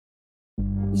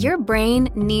Your brain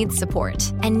needs support,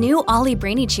 and new Ollie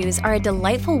Brainy Chews are a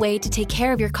delightful way to take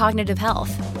care of your cognitive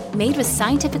health. Made with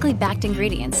scientifically backed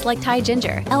ingredients like Thai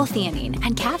ginger, L-theanine,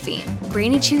 and caffeine,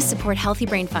 Brainy Chews support healthy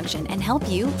brain function and help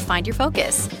you find your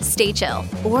focus, stay chill,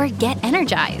 or get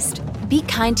energized. Be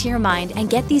kind to your mind and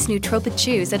get these nootropic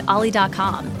chews at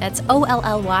ollie.com. That's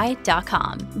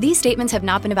OLLY.com. These statements have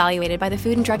not been evaluated by the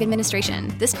Food and Drug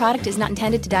Administration. This product is not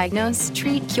intended to diagnose,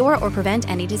 treat, cure, or prevent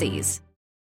any disease.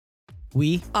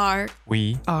 We are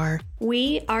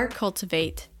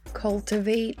Cultivate.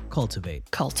 Cultivate.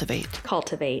 Cultivate. Cultivate.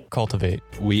 Cultivate. Cultivate.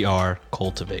 We are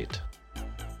Cultivate.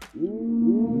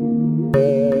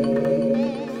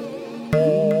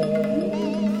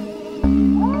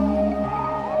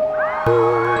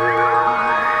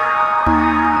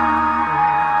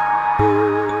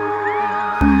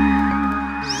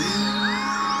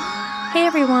 Hey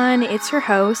everyone, it's your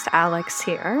host, Alex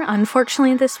here.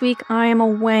 Unfortunately, this week I am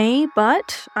away,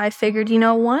 but I figured, you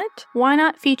know what? Why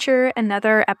not feature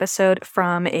another episode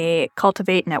from a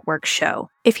Cultivate Network show?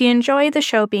 If you enjoy the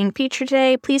show being featured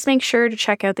today, please make sure to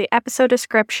check out the episode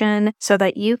description so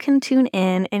that you can tune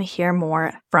in and hear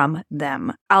more from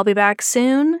them. I'll be back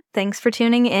soon. Thanks for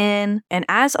tuning in. And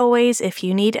as always, if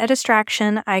you need a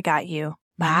distraction, I got you.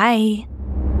 Bye.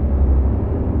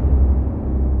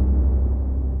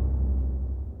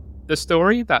 The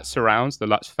story that surrounds the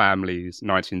Lutz family's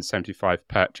 1975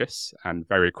 purchase and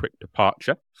very quick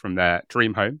departure from their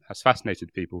dream home has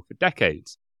fascinated people for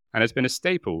decades and has been a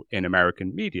staple in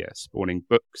American media, spawning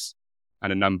books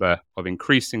and a number of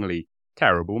increasingly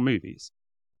terrible movies.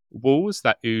 Walls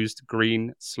that oozed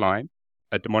green slime,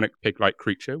 a demonic pig-like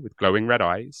creature with glowing red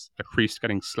eyes, a priest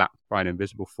getting slapped by an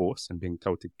invisible force and being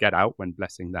told to get out when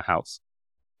blessing the house.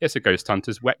 It's a ghost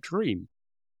hunter's wet dream.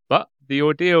 But the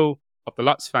ordeal of the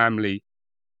Lutz family,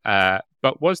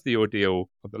 was the ordeal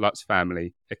of the Lutz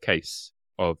family a case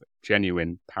of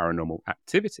genuine paranormal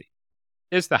activity?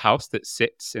 Is the house that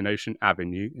sits in Ocean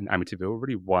Avenue in Amityville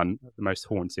really one of the most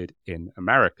haunted in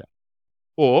America?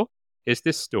 Or is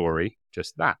this story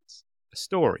just that? A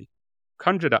story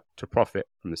conjured up to profit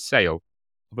from the sale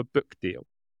of a book deal?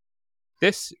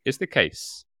 This is the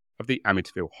case of the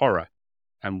Amityville Horror,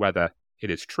 and whether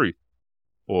it is truth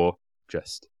or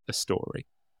just a story.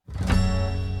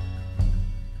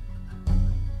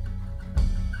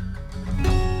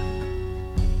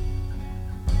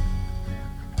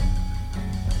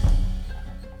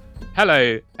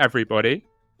 Hello, everybody.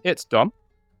 It's Dom.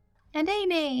 And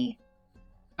Amy.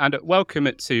 And welcome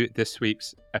to this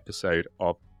week's episode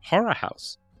of Horror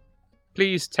House.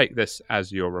 Please take this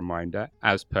as your reminder,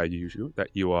 as per usual, that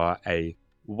you are a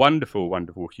wonderful,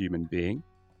 wonderful human being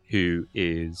who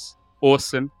is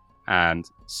awesome and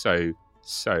so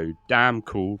damn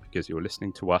cool because you're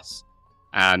listening to us.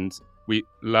 And we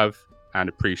love and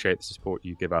appreciate the support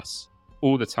you give us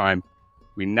all the time.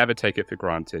 We never take it for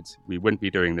granted. We wouldn't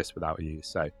be doing this without you.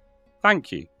 So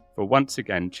thank you for once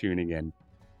again tuning in.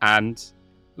 And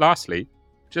lastly,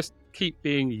 just keep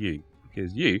being you,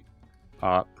 because you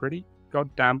are pretty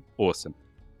goddamn awesome.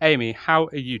 Amy, how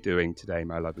are you doing today,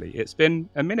 my lovely? It's been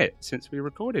a minute since we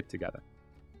recorded together.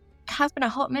 It has been a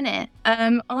hot minute.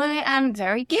 I am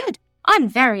very good. I'm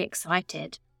very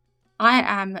excited. I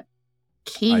am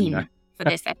keen for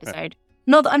this episode.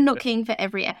 Not that I'm not keen for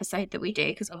every episode that we do,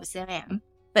 because obviously I am.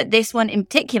 But this one in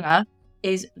particular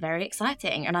is very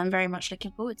exciting, and I'm very much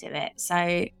looking forward to it.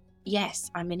 So,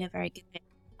 yes, I'm in a very good mood.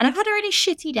 And I've had a really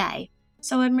shitty day,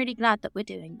 so I'm really glad that we're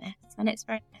doing this. And it's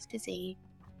very nice to see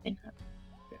you.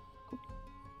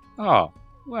 Oh,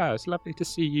 well, it's lovely to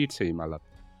see you too, my love.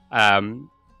 And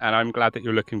I'm glad that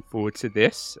you're looking forward to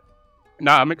this.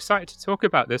 No, I'm excited to talk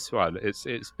about this one.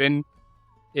 It's been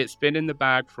in the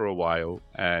bag for a while,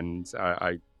 and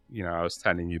I was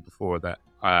telling you before that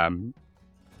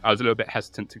I was a little bit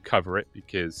hesitant to cover it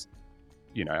because,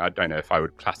 I don't know if I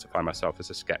would classify myself as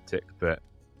a skeptic, but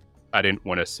I didn't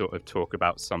want to sort of talk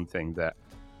about something that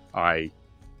I'm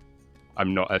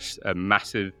not a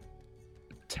massive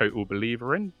total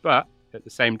believer in, but at the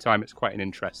same time, it's quite an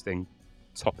interesting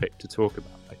topic to talk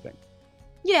about, I think.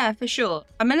 Yeah, for sure.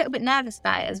 I'm a little bit nervous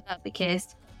about it as well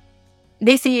because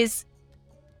this is...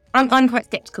 I'm quite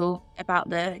skeptical about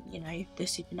the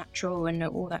supernatural and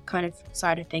all that kind of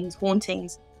side of things.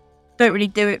 Hauntings don't really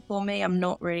do it for me. I'm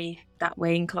not really that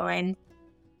way inclined.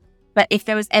 But if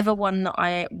there was ever one that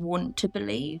I want to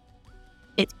believe,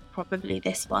 it's probably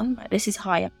this one. Like, this is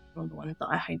high up on the ones that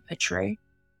I hope are true.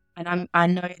 And I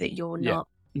know that you're not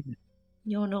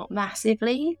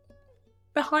massively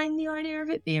behind the idea of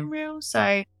it being real. So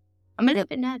I'm a little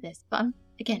bit nervous, but I'm,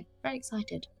 again, very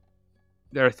excited.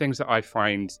 There are things that I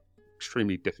find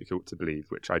extremely difficult to believe,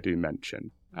 which I do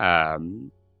mention.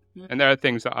 And there are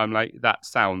things that I'm like, that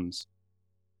sounds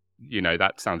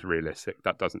realistic.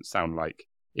 That doesn't sound like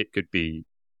it could be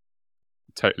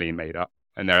totally made up.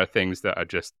 And there are things that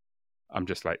I'm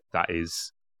just like,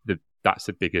 that's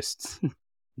the biggest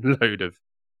load of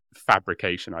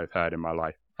fabrication I've heard in my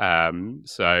life.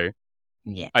 So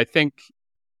yeah, I think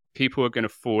people are going to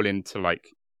fall into like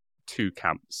two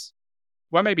camps.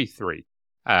 Well, maybe three,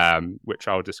 which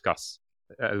I'll discuss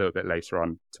a little bit later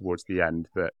on towards the end.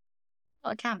 But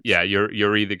what camps? yeah,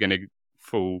 you're either going to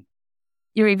fall.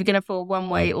 You're either going to fall one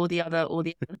way or the other, or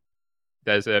the other.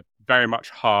 There's a very much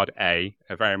hard A,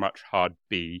 a very much hard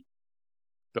B,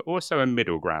 but also a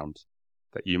middle ground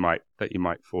that you might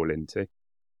fall into.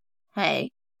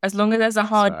 Hey, as long as there's a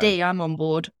hard D, I'm on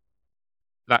board.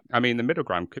 The middle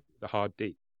ground could be the hard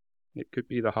D. It could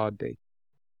be the hard D.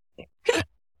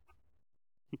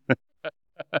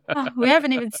 We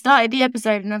haven't even started the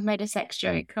episode and I've made a sex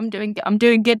joke. I'm doing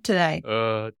good today.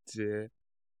 Oh dear.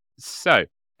 So,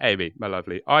 Amy, my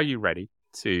lovely, are you ready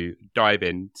to dive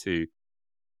into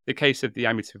the case of the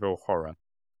Amityville Horror?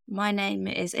 My name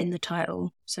is in the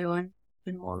title, so I'm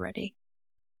more ready.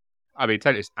 I mean,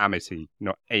 tell you it's Amity,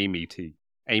 not Amity.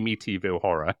 Amityville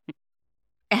Horror.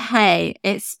 Hey,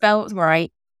 it's spelled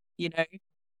right. You know,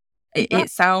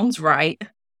 it sounds right.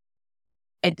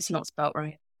 It's not spelled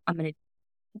right.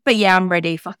 But yeah, I'm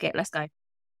ready. Fuck it, let's go.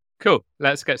 Cool.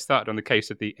 Let's get started on the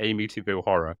case of the Amityville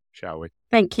Horror, shall we?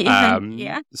 Thank you.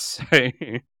 Yeah. So,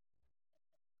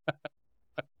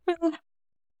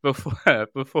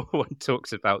 before one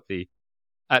talks about the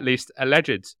at least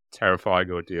alleged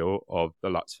terrifying ordeal of the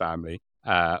Lutz family,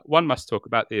 one must talk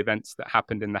about the events that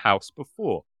happened in the house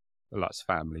before the Lutz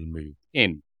family moved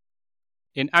in.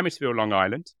 In Amityville, Long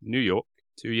Island, New York,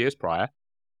 2 years prior,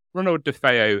 Ronald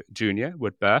DeFeo Jr.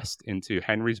 would burst into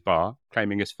Henry's bar,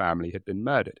 claiming his family had been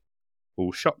murdered,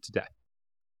 all shot to death.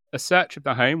 A search of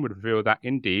the home would reveal that,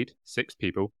 indeed, 6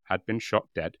 people had been shot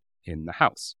dead in the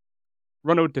house.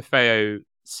 Ronald DeFeo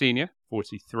Sr.,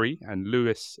 43, and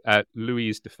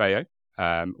Louise DeFeo,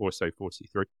 also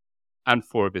 43, and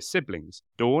 4 of his siblings,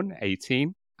 Dawn,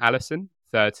 18, Allison,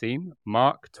 13,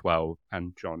 Mark, 12,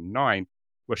 and John, 9,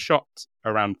 were shot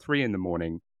around 3 in the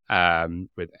morning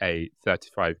with a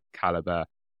 .35 caliber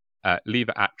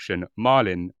lever-action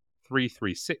Marlin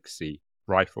 336C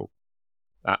rifle.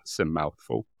 That's a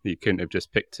mouthful. You couldn't have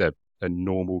just picked a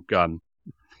normal gun.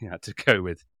 You had to go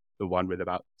with the one with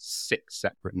about 6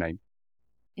 separate names.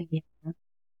 Yeah.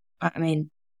 I mean,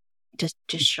 just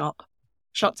shot.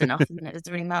 Shot's enough, isn't it? It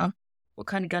doesn't really matter what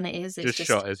kind of gun it is. It's just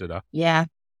shot is enough. Yeah.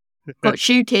 Got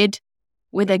shooted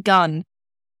with a gun.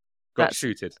 Got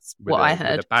shooted. What I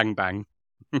heard. With a bang bang.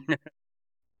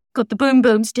 Got the boom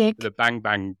boom stick. The bang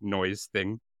bang noise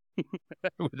thing.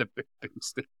 With a boom boom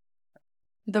stick.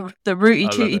 The rooty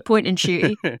tooty point and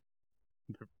shooty. The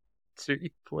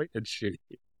tooty point and shooty.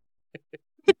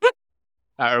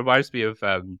 That reminds me of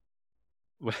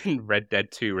when Red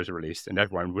Dead 2 was released and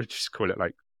everyone would just call it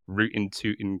like rootin'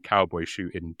 tootin' cowboy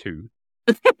shootin' 2.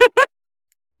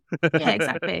 Yeah,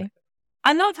 exactly.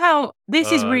 I love how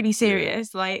this is really serious.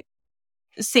 Yeah. Like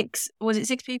 6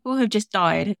 people have just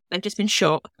died. They've just been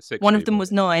shot. 6 One people. of them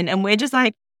was 9 and we're just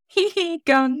like, hee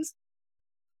guns.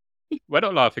 We're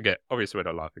not laughing at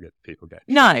the people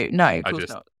getting No, of course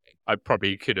not. I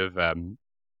probably could have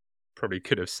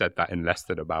said that in less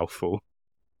than a mouthful.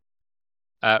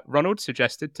 Ronald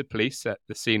suggested to police at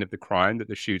the scene of the crime that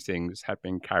the shootings had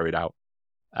been carried out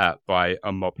by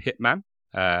a mob hitman,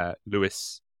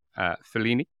 Louis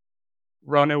Fellini.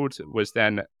 Ronald was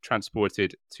then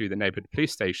transported to the neighborhood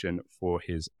police station for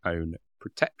his own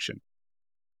protection.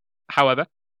 However,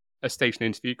 a station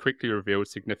interview quickly revealed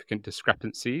significant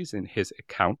discrepancies in his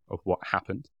account of what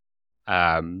happened,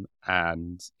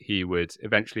 and he would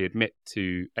eventually admit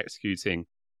to executing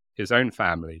his own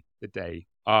family the day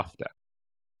after.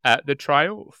 The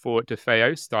trial for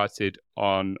DeFeo started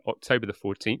on October the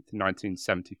 14th,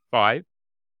 1975.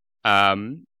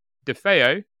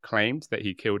 DeFeo claimed that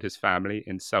he killed his family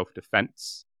in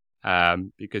self-defense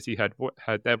because he had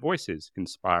heard their voices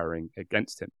conspiring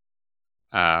against him.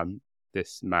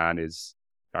 This man is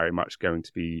very much going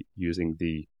to be using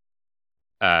the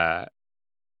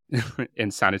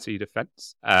insanity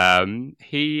defense.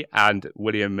 He and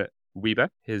William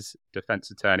Weber, his defense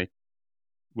attorney,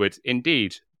 would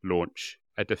indeed launch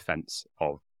a defense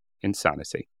of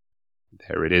insanity.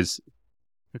 There it is.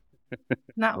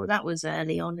 That was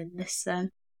early on in this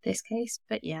case,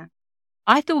 but yeah.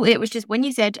 I thought it was just when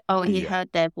you said, he heard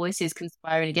their voices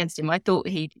conspiring against him, I thought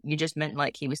you just meant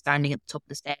like he was standing at the top of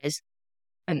the stairs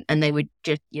and they were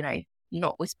just,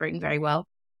 not whispering very well.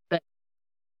 But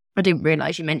I didn't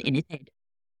realise you meant in his head.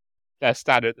 they're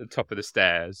standing at the top of the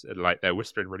stairs and like they're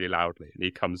whispering really loudly, and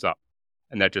he comes up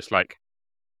and they're just like,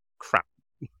 crap,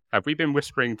 have we been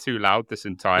whispering too loud this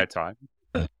entire time?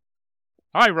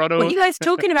 Hi, Ronald. What are you guys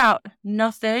talking about?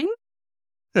 Nothing.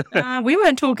 We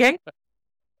weren't talking.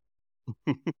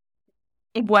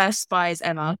 Worst spies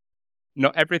ever.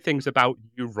 Not everything's about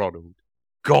you, Ronald.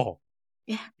 God.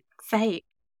 Yeah, fake.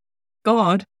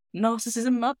 God.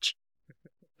 Narcissism much?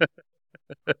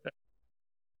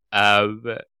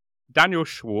 Daniel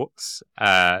Schwartz,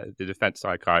 the defense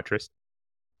psychiatrist,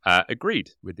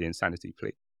 agreed with the insanity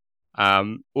plea.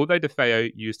 Although DeFeo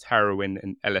used heroin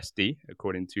and LSD,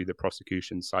 according to the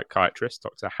prosecution's psychiatrist,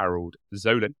 Dr. Harold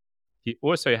Zolan, he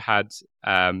also had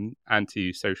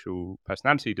antisocial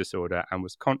personality disorder and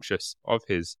was conscious of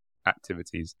his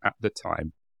activities at the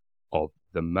time of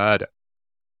the murder.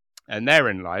 And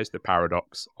therein lies the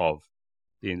paradox of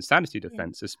the insanity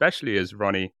defense, especially as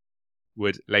Ronnie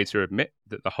would later admit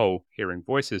that the whole hearing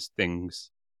voices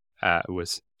things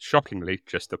was shockingly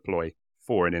just a ploy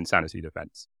for an insanity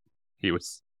defense. He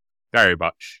was very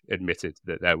much admitted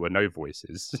that there were no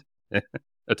voices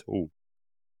at all.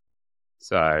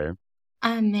 So,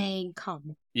 I mean,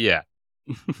 come. Yeah.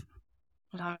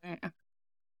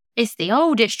 It's the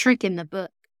oldest trick in the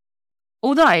book.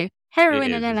 Although,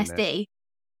 heroin and LSD,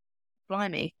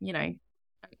 blimey,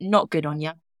 not good on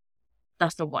you.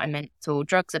 That's not what I meant at all.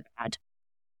 Drugs are bad.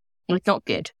 It's not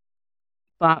good.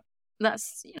 But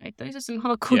that's, those are some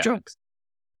hardcore drugs.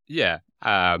 Yeah.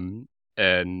 And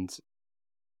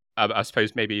I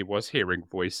suppose maybe he was hearing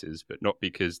voices, but not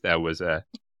because there was an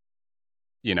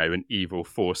evil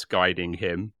force guiding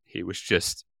him. He was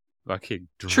just fucking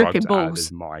drugged out of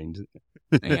his mind.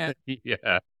 Yeah.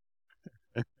 Yeah.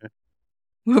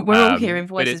 We're all hearing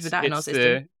voices without in our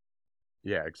system.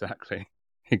 Yeah, exactly.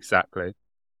 Exactly.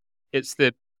 It's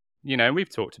the, we've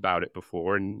talked about it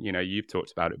before, and, you've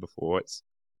talked about it before. It's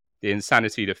the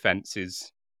insanity defense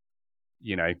is,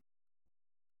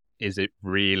 is it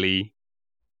really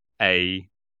a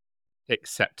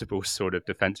acceptable sort of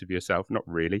defense of yourself? Not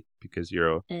really, because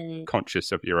you're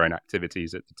conscious of your own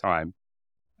activities at the time.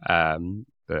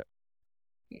 But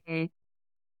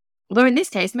although in this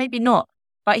case, maybe not.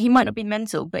 Like, he might not be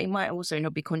mental, but he might also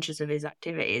not be conscious of his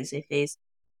activities if he's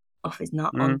off his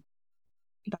nut on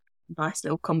that nice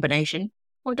little combination.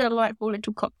 What a delightful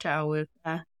little cocktail with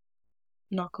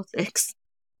narcotics.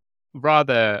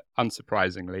 Rather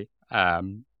unsurprisingly,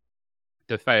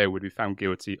 DeFeo would be found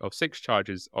guilty of 6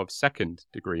 charges of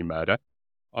second-degree murder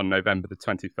on November the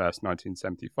 21st,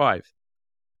 1975.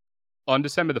 On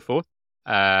December the 4th,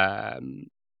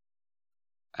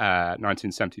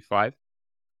 1975,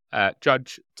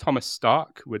 Judge Thomas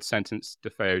Stark would sentence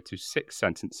DeFeo to 6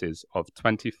 sentences of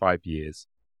 25 years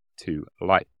to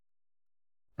life.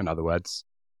 In other words,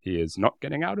 he is not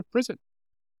getting out of prison.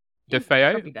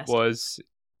 DeFeo was...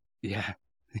 Yeah,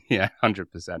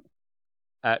 100%.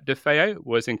 DeFeo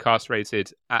was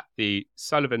incarcerated at the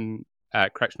Sullivan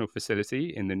Correctional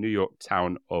Facility in the New York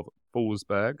town of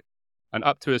Fallsburg, and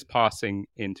up to his passing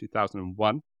in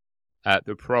 2001,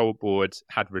 the parole board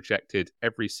had rejected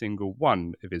every single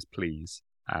one of his pleas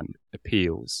and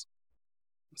appeals.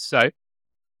 So,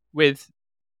 with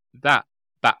that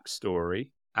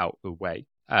backstory out the way,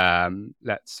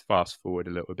 let's fast forward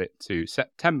a little bit to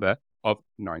September of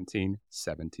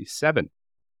 1977.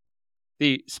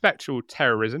 The spectral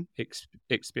terrorism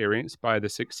experienced by the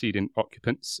succeeding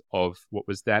occupants of what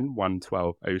was then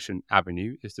 112 Ocean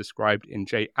Avenue is described in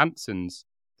Jay Anson's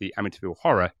The Amityville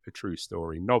Horror, a True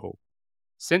Story novel.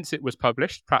 Since it was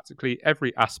published, practically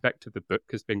every aspect of the book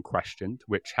has been questioned,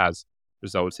 which has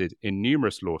resulted in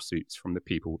numerous lawsuits from the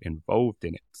people involved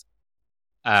in it.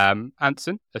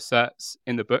 Anson asserts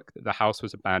in the book that the house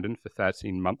was abandoned for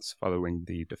 13 months following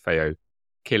the DeFeo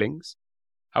killings.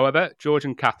 However, George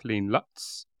and Kathleen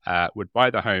Lutz would buy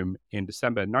the home in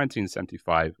December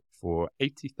 1975 for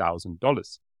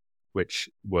 $80,000, which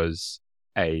was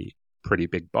a pretty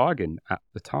big bargain at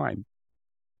the time.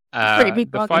 Pretty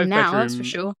big bargain now, that's for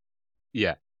sure.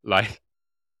 Yeah, like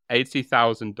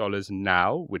 $80,000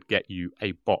 now would get you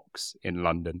a box in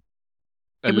London.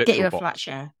 It would get you a flat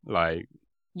share. Like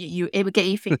it would get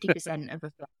you 50% of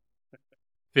a flat.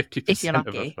 50%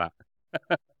 of a flat.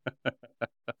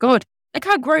 God, look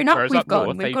how grown up we've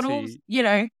gone. We've got all,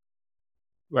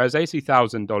 Whereas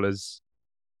 $80,000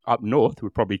 up north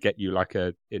would probably get you like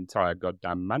an entire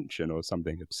goddamn mansion or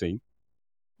something obscene.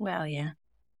 Well, yeah.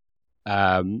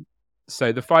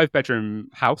 So the 5-bedroom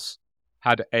house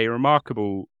had a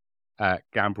remarkable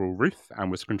gambrel roof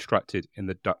and was constructed in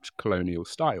the Dutch colonial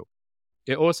style.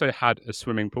 It also had a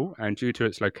swimming pool, and due to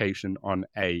its location on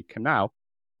a canal,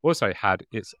 also had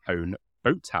its own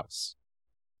boathouse.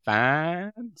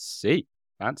 Fancy.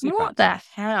 What the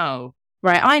hell?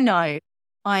 Right, I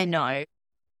know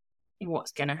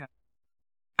what's going to happen.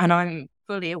 And I'm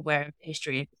fully aware of the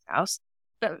history of this house.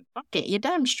 But fuck it, you're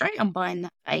damn straight I'm buying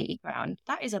that for £80.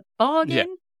 That is a bargain.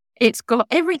 Yeah. It's got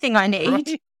everything I need.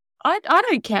 Right? I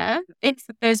don't care if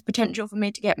there's potential for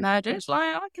me to get murdered. It's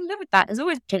like, I can live with that. There's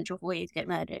always potential for you to get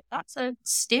murdered. That's a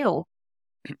steal.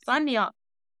 Sign me up.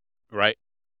 Right.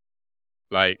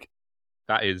 Like,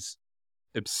 that is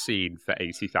obscene for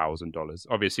 $80,000.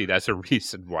 Obviously, there's a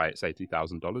reason why it's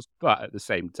 $80,000, but at the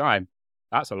same time,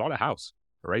 that's a lot of house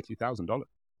for $80,000.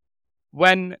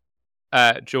 When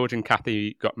George and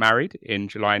Kathy got married in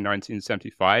July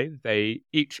 1975, they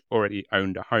each already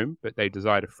owned a home, but they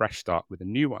desired a fresh start with a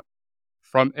new one.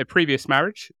 From a previous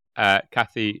marriage,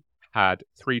 Kathy had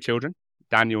 3 children,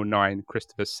 Daniel 9,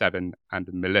 Christopher 7, and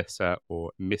Melissa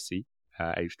or Missy,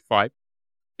 aged 5.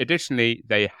 Additionally,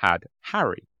 they had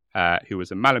Harry, who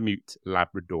was a Malamute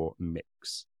Labrador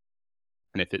mix.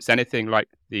 And if it's anything like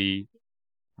the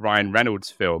Ryan Reynolds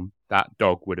film, that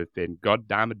dog would have been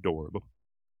goddamn adorable.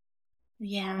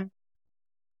 Yeah.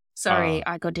 Sorry,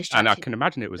 I got distracted. And I can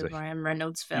imagine it was a Ryan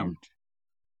Reynolds film.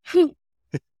 I'm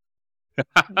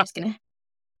just gonna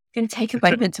take a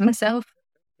moment to myself.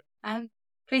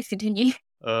 Please continue.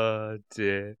 Oh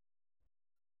dear.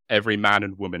 Every man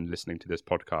and woman listening to this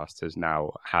podcast has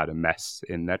now had a mess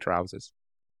in their trousers.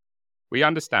 We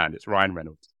understand it's Ryan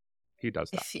Reynolds. He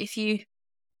does that. If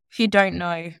you don't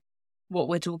know what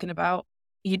we're talking about,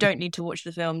 you don't need to watch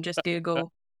the film. Just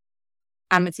Google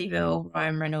Amityville,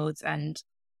 Ryan Reynolds, and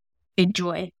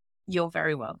enjoy. You're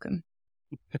very welcome.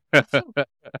 It's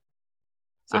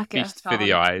a feast for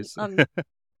the eyes.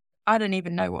 I don't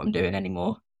even know what I'm doing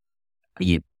anymore. Are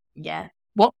you? Yeah.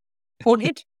 What?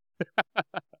 Haunted?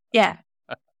 Yeah.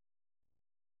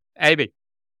 Amy,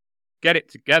 get it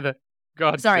together.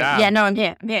 God Sorry. damn. Yeah, no, I'm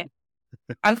here.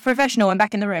 I'm a professional. I'm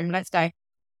back in the room. Let's go.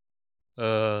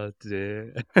 Oh,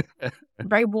 dear.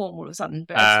 Very warm all of a sudden,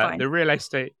 but it's fine. The real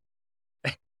estate...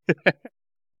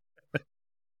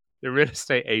 The real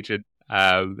estate agent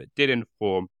did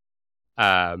inform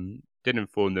them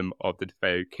of the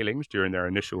DeFeo killings during their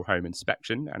initial home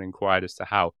inspection and inquired as to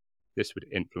how this would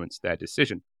influence their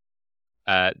decision.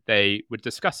 They would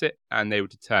discuss it and they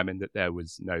would determine that there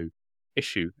was no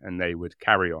issue and they would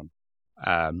carry on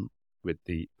with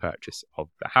the purchase of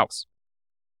the house.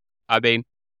 I mean,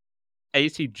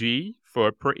 80G for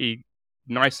a pretty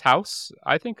nice house,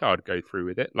 I think I'd go through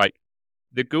with it. Like,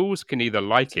 the ghouls can either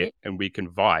like it and we can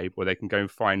vibe, or they can go and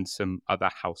find some other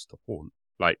house to haunt.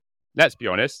 Like, let's be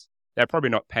honest, they're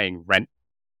probably not paying rent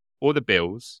or the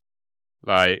bills.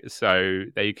 Like, so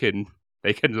they can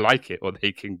like it or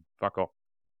they can fuck off.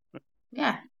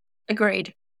 Yeah,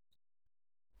 agreed.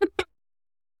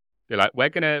 Be like, we're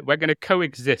gonna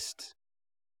coexist,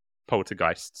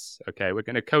 poltergeists. Okay, we're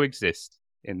gonna coexist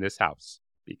in this house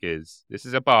because this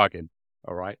is a bargain.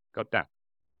 All right, goddamn.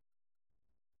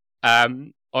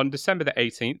 On December the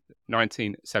 18th,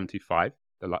 1975,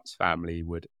 the Lutz family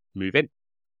would move in.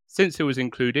 Since it was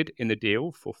included in the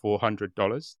deal for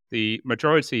 $400, the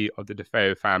majority of the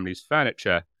DeFeo family's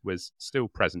furniture was still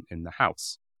present in the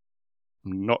house.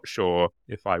 I'm not sure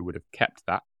if I would have kept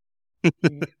that.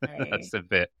 No, That's a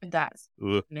bit... That's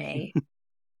me.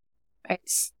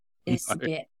 It's No. a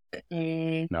bit...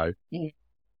 No.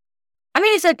 I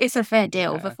mean, it's a fair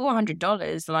deal for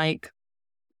 $400, like,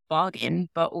 bargain,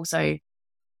 but also,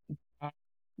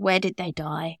 where did they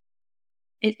die?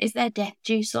 Is there death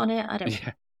juice on it? I don't know.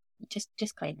 Yeah.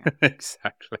 Just clean it.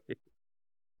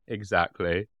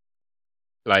 Exactly.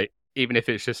 Like, even if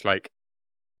it's just like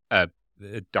a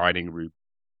dining room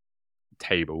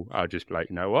table, I'll just be like,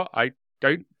 you know what? I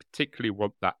don't particularly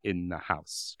want that in the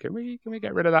house. Can we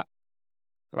get rid of that?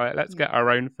 Like, let's get our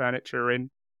own furniture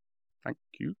in. Thank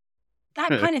you. That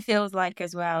kind of feels like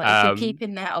as well. If you're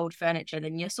keeping their old furniture,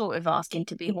 then you're sort of asking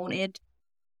to be haunted.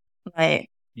 Like,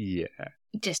 yeah,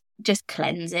 just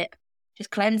cleanse it. Just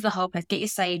cleanse the whole place. Get your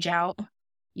sage out.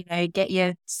 You know, get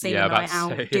your selenite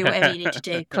out. Do whatever you need to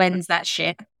do. Cleanse that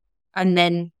shit, and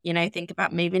then think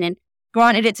about moving in.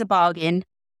 Granted, it's a bargain,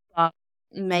 but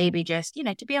maybe just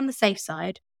to be on the safe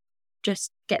side,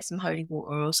 just get some holy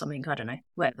water or something. I don't know,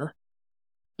 whatever.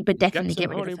 But definitely get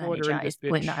rid of the furniture. Is the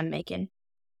point that I'm making.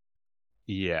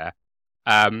 Yeah.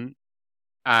 And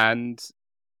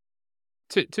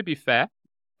to be fair,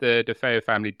 the DeFeo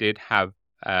family did have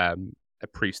a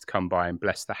priest come by and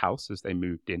bless the house as they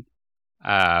moved in.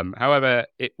 However,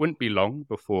 it wouldn't be long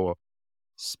before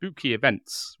spooky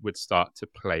events would start to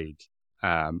plague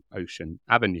Ocean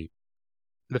Avenue.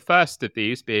 The first of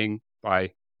these being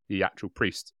by the actual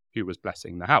priest who was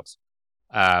blessing the house.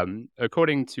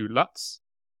 According to Lutz,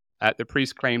 The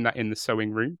priest claimed that in the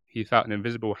sewing room, he felt an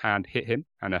invisible hand hit him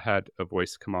and heard a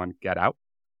voice command, "Get out."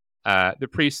 The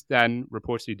priest then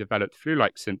reportedly developed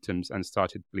flu-like symptoms and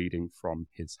started bleeding from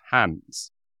his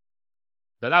hands.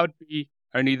 But that would be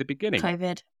only the beginning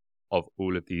COVID. Of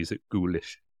all of these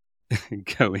ghoulish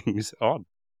goings on.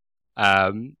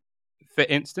 For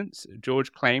instance,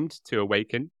 George claimed to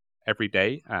awaken every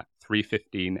day at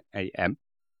 3:15 a.m.,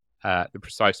 the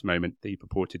precise moment the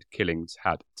purported killings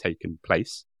had taken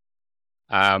place.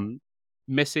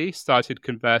 Missy started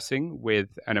conversing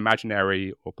with an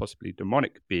imaginary or possibly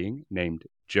demonic being named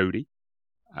Jody.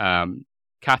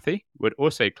 Kathy would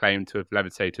also claim to have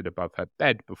levitated above her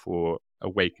bed before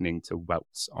awakening to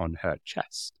welts on her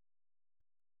chest.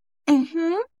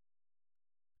 Mm-hmm.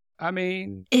 I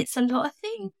mean... It's a lot of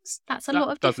things. That's a lot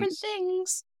of different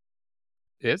things.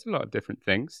 It is a lot of different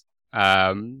things.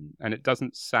 And it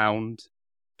doesn't sound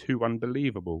too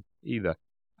unbelievable either.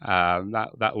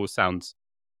 That all sounds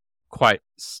quite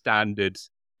standard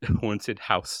haunted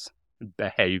house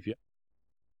behaviour.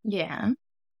 Yeah.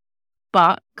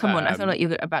 But, come on, I feel like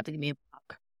you're about to give me a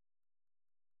buck.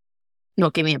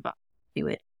 Not give me a buck, be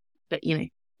weird. But, you know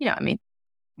what I mean.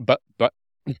 But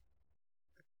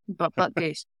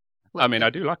goose. I mean, I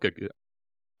do like a...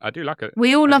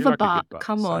 We all love a butt. Butt.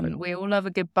 Come on, we all love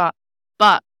a good butt.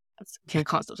 But, I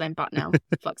can't stop saying butt now, for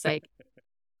fuck's sake.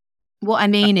 What I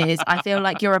mean is, I feel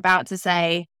like you're about to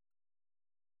say,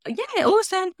 yeah, it all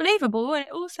sounds believable and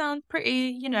it all sounds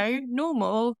pretty,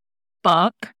 normal.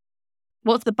 But,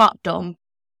 what's the butt, Dom?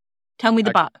 Tell me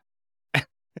the butt.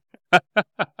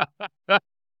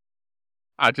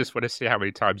 I just want to see how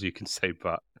many times you can say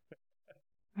butt.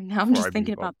 And now I'm just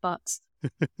thinking about butts.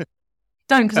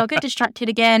 Don't, because I'll get distracted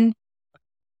again.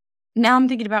 Now I'm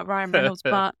thinking about Ryan Reynolds'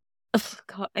 butt. Oh,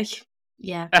 God.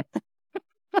 Yeah.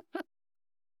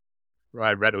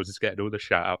 Ryan Reynolds is getting all the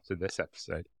shout-outs in this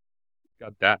episode.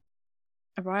 God damn.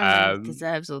 Ryan Reynolds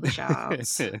deserves all the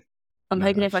shout-outs. I'm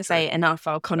hoping if I say it enough,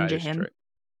 I'll conjure him. True.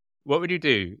 What would you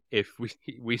do if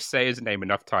we say his name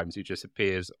enough times, he just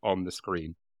appears on the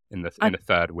screen in a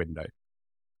third window?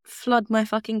 Flood my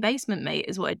fucking basement, mate,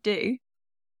 is what I'd do.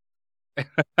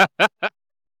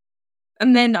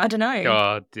 And then, I don't know.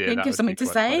 God, dear, think of something to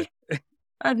say.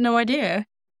 I have no idea.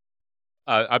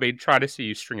 I mean, trying to see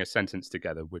you string a sentence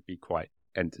together would be quite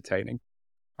entertaining.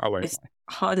 I won't It's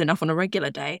hard enough on a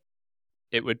regular day.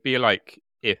 It would be like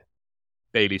if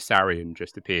Bailey Sarian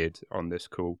just appeared on this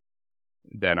call.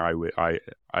 Then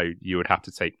you would have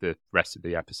to take the rest of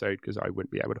the episode because I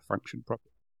wouldn't be able to function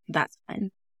properly. That's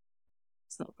fine.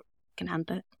 It's not I can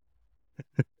handle it.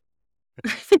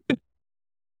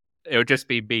 It would just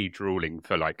be me drooling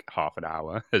for like half an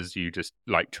hour as you just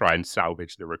like try and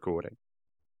salvage the recording.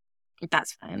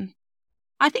 That's fine.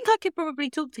 I think I could probably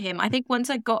talk to him. I think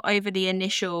once I got over the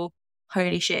initial,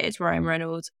 holy shit, it's Ryan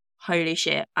Reynolds, holy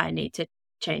shit, I need to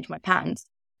change my pants.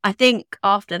 I think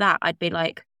after that, I'd be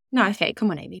like, no, okay, come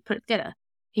on, Amy, put it together.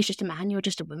 He's just a man, you're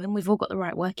just a woman. We've all got the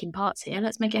right working parts here.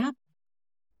 Let's make it happen.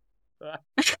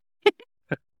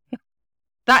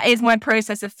 That is my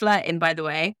process of flirting, by the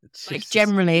way. Like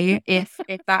generally, if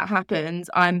that happens,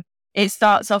 it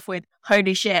starts off with,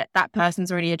 holy shit, that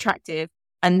person's really attractive.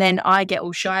 And then I get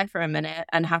all shy for a minute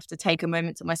and have to take a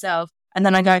moment to myself. And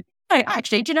then I go, no,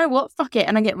 actually, do you know what? Fuck it.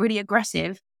 And I get really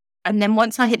aggressive. And then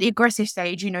once I hit the aggressive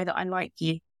stage, you know that I like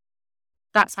you.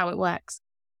 That's how it works.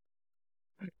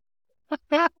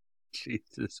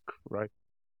 Jesus Christ.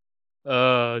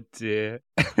 Oh, dear.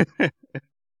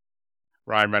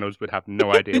 Ryan Reynolds would have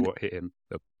no idea what hit him.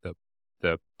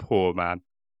 The poor man.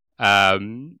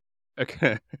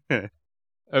 Okay.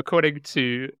 According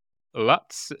to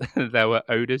Lutz, there were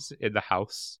odors in the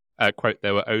house. Quote,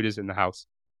 there were odors in the house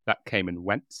that came and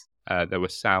went. There were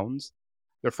sounds.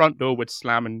 The front door would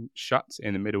slam and shut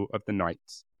in the middle of the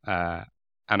night.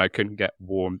 And I couldn't get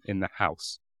warm in the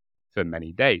house for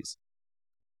many days.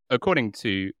 According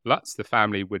to Lutz, the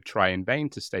family would try in vain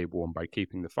to stay warm by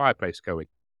keeping the fireplace going,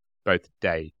 both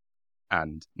day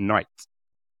and night.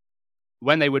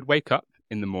 When they would wake up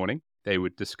in the morning, they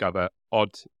would discover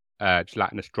odd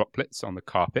gelatinous droplets on the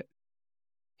carpet.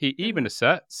 He even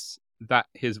asserts that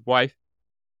his wife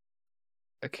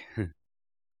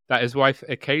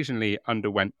occasionally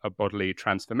underwent a bodily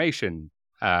transformation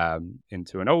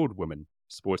into an old woman,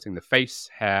 sporting the face,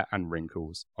 hair, and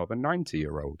wrinkles of a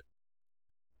 90-year-old.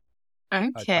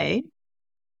 Okay.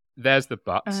 There's the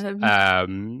but.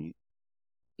 The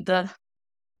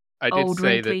I did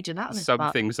say that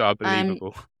some things are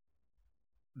believable.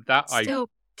 That still I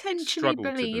potentially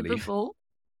believable.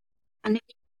 And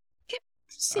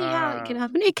see how it can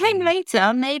happen. It came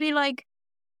later, maybe like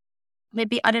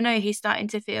maybe, I don't know, he's starting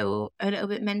to feel a little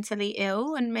bit mentally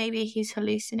ill and maybe he's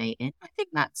hallucinating. I think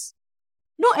that's,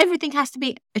 not everything has to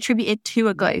be attributed to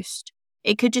a ghost.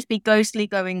 It could just be ghostly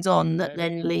goings on that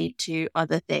then lead to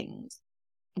other things.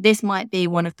 This might be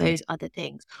one of those other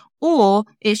things. Or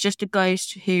it's just a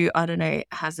ghost who, I don't know,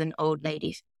 has an old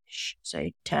lady fetish, so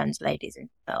turns ladies into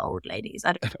old ladies.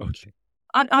 I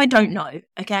don't know,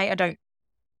 okay? I don't.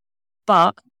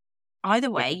 But either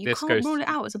way, you can't rule it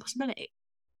out as a possibility.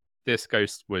 This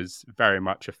ghost was very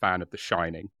much a fan of The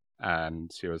Shining.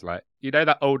 And she was like, you know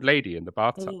that old lady in the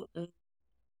bathtub?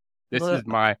 This is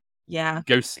my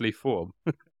ghostly form.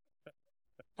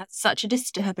 That's such a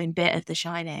disturbing bit of The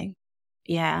Shining.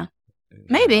 Yeah.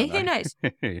 Maybe, who knows?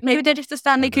 Maybe they're just a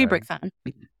Stanley Kubrick fan.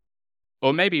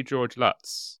 Or maybe George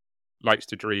Lutz likes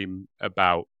to dream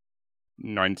about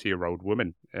 90-year-old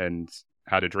woman and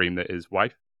had a dream that his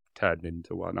wife turned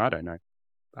into one. I don't know.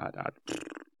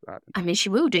 I mean, she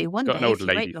will do one day. Got an old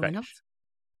lady fetish.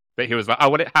 But he was like, I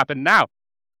want it to happen now.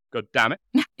 God damn it.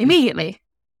 Immediately.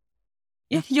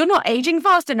 You're not aging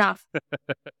fast enough.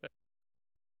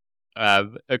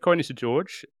 According to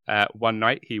George, one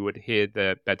night he would hear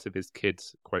the beds of his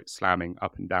kids, quote, slamming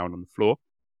up and down on the floor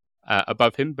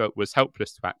above him, but was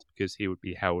helpless to act because he would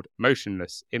be held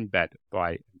motionless in bed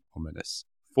by an ominous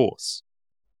force.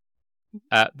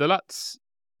 The Lutz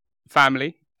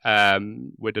family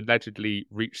would allegedly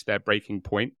reach their breaking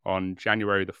point on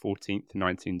January the 14th,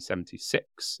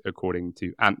 1976, according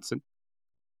to Anson.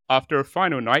 After a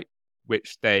final night,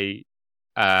 which they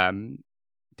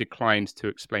declined to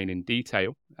explain in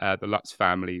detail, the Lutz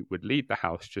family would leave the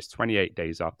house just 28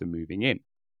 days after moving in,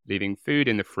 leaving food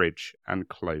in the fridge and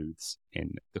clothes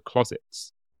in the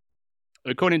closets.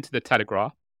 According to the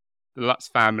Telegraph, the Lutz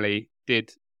family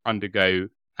did undergo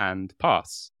and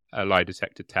pass a lie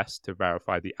detector test to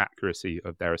verify the accuracy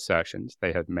of their assertions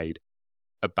they had made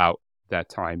about their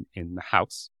time in the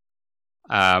house.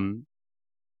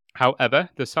 However,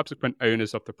 the subsequent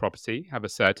owners of the property have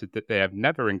asserted that they have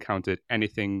never encountered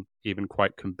anything even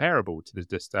quite comparable to the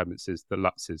disturbances the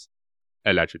Lutzes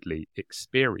allegedly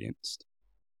experienced.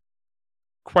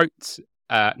 Quote,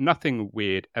 nothing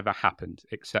weird ever happened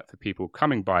except for people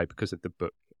coming by because of the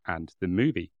book and the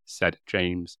movie, said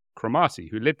James Cromartie,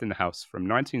 who lived in the house from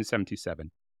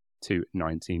 1977 to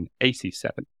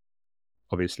 1987.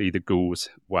 Obviously, the ghouls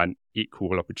weren't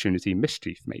equal opportunity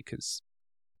mischief makers.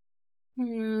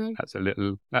 That's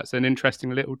an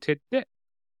interesting little tidbit.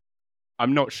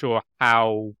 I'm not sure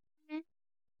how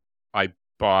I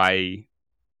buy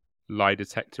lie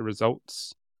detector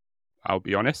results, I'll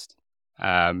be honest.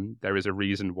 There is a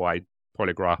reason why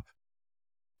polygraph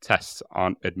tests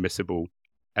aren't admissible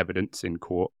evidence in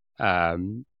court. They're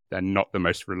not the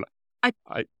most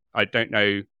I don't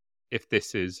know if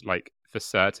this is like for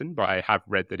certain, but I have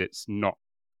read that it's not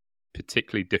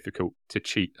particularly difficult to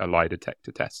cheat a lie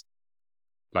detector test.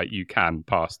 Like, you can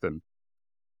pass them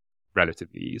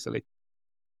relatively easily.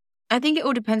 I think it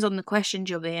all depends on the questions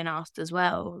you're being asked as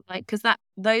well. Like, because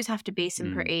those have to be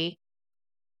some pretty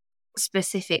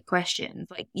specific questions.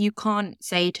 Like, you can't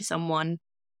say to someone,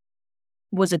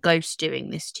 was a ghost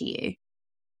doing this to you?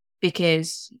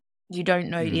 Because you don't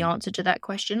know the answer to that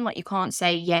question. Like, you can't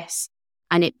say yes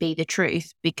and it be the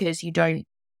truth because you don't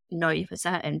know for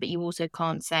certain. But you also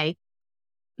can't say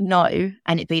no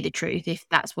and it be the truth if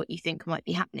that's what you think might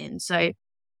be happening. So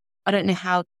I don't know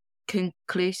how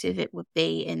conclusive it would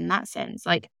be in that sense.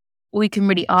 Like, all you can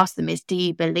really ask them is, do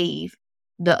you believe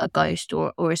that a ghost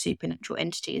or a supernatural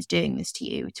entity is doing this to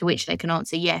you? To which they can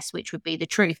answer yes, which would be the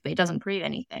truth, but it doesn't prove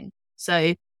anything.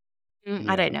 So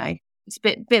I don't know. It's a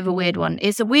bit of a weird one.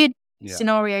 It's a weird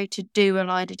scenario to do a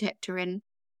lie detector in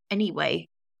anyway.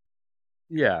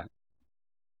 Yeah.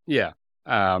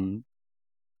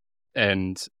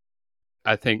 And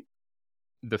I think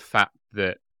the fact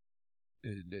that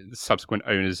the subsequent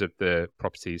owners of the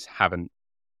properties haven't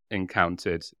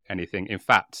encountered anything. In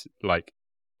fact, like,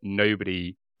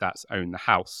 nobody that's owned the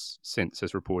house since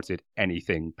has reported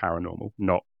anything paranormal.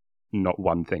 Not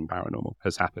one thing paranormal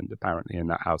has happened apparently in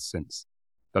that house since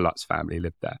the Lutz family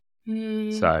lived there.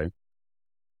 So,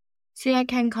 see, I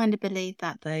can kind of believe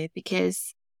that though,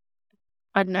 because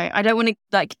I don't know. I don't want to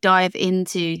like dive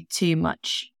into too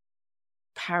much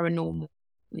paranormal,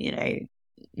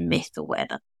 myth or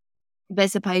whatever.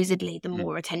 But supposedly, the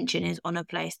more attention is on a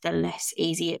place, the less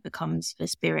easy it becomes for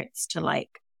spirits to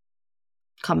like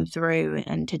come through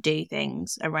and to do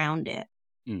things around it.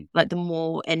 Like, the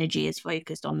more energy is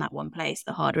focused on that one place,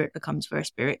 the harder it becomes for a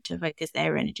spirit to focus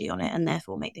their energy on it and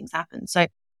therefore make things happen. So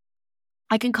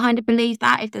I can kind of believe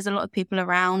that if there's a lot of people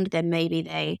around, then maybe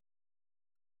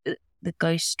the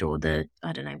ghost or the,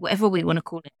 I don't know, whatever we want to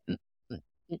call it,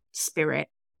 spirit,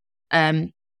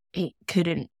 it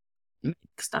couldn't make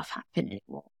stuff happen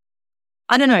anymore.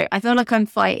 I don't know. I feel like I'm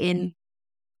fighting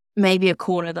maybe a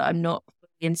corner that I'm not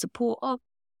in support of,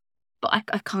 but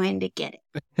I kind of get it.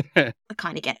 I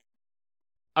kind of get it.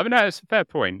 I mean, that's a fair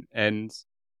point. And,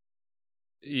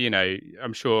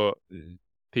 I'm sure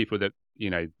people that,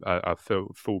 are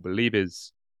full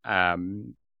believers,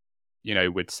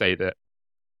 would say that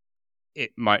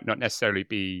it might not necessarily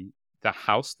be the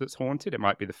house that's haunted. It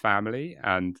might be the family,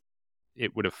 and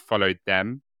it would have followed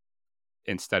them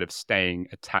instead of staying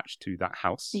attached to that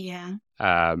house. Yeah.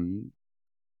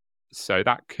 So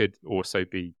that could also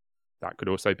be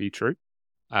true.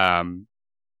 And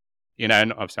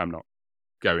obviously I'm not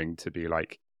going to be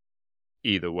like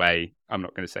either way. I'm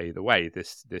not going to say either way.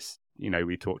 This,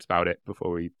 we talked about it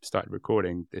before we started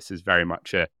recording. This is very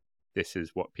much this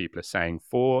is what people are saying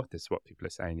for, this is what people are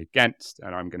saying against,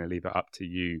 and I'm going to leave it up to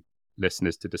you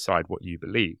listeners to decide what you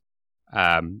believe.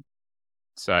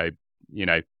 So,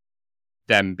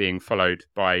 them being followed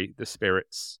by the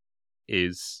spirits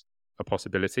is a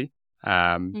possibility.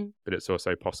 But it's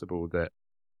also possible that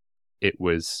it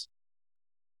was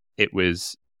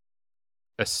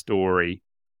a story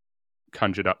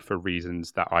conjured up for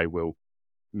reasons that I will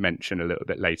mention a little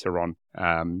bit later on.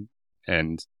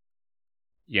 And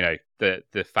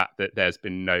the fact that there's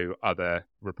been no other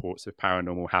reports of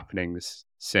paranormal happenings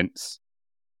since,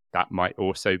 that might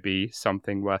also be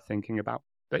something worth thinking about.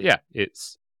 But yeah,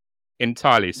 it's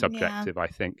entirely subjective. I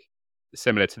think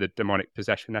similar to the demonic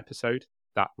possession episode,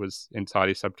 that was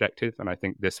entirely subjective, and I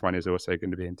think this one is also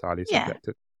going to be entirely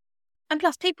subjective. And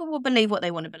plus, people will believe what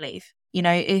they want to believe.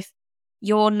 If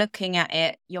you're looking at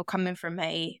it, you're coming from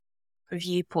a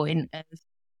viewpoint of,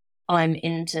 I'm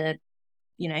into,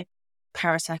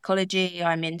 parapsychology,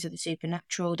 I'm into the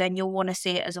supernatural, then you'll want to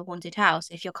see it as a haunted house.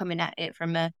 If you're coming at it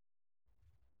from a,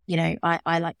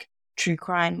 I like true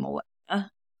crime or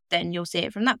whatever, then you'll see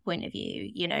it from that point of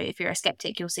view. If you're a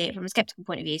skeptic, you'll see it from a skeptical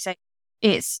point of view. So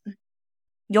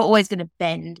you're always going to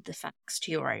bend the facts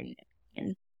to your own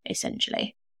opinion,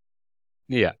 essentially.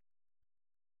 Yeah.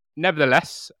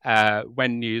 Nevertheless,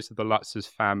 when news of the Lutz's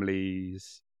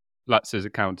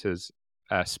encounters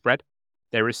spread,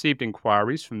 they received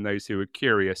inquiries from those who were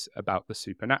curious about the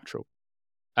supernatural.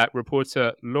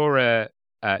 Reporter Laura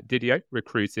Didio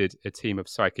recruited a team of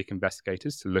psychic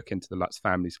investigators to look into the Lutz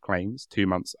family's claims 2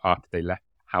 months after they left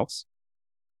the house.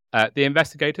 The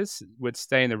investigators would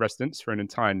stay in the residence for an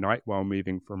entire night while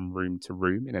moving from room to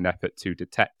room in an effort to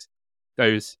detect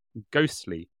those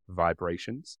ghostly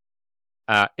vibrations.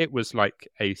 It was like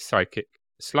a psychic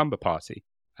slumber party,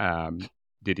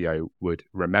 Didio would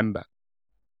remember.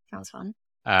 Sounds fun.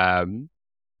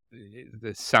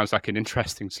 This sounds like an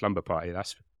interesting slumber party,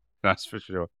 that's for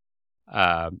sure.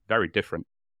 Very different.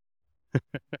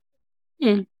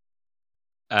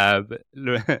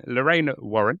 Lorraine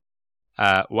Warren,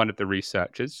 one of the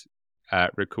researchers,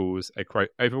 recalls a, quote,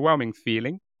 overwhelming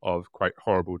feeling of, quote,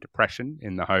 horrible depression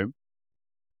in the home.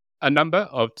 A number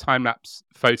of time-lapse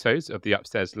photos of the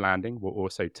upstairs landing were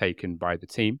also taken by the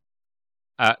team.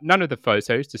 None of the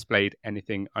photos displayed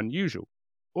anything unusual,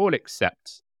 all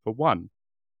except for one.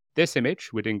 This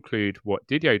image would include what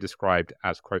Didio described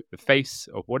as, quote, the face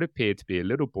of what appeared to be a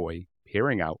little boy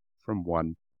peering out from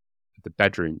one of the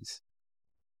bedrooms.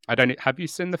 Have you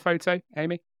seen the photo,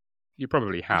 Amy? You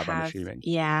probably have, I'm assuming.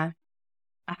 Yeah,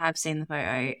 I have seen the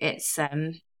photo. It's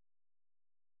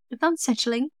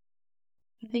unsettling,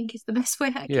 I think is the best way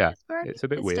I can describe it. It's a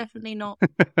bit weird. It's definitely not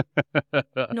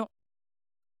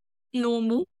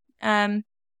normal.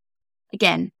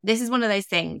 Again, this is one of those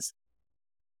things.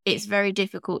 It's very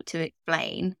difficult to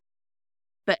explain,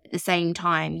 but at the same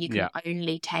time, you can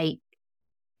only take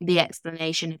the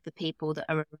explanation of the people that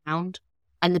are around,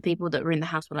 and the people that were in the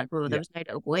house were like, well, there was no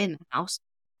little boy in the house.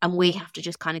 And we have to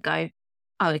just kind of go,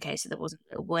 oh, okay, so there wasn't a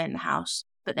little boy in the house,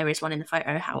 but there is one in the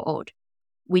photo. How odd.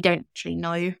 We don't actually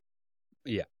know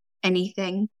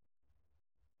anything.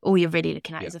 All you're really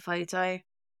looking at is a photo,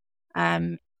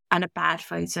 and a bad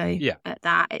photo at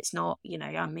that. It's not,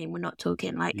 we're not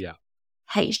talking like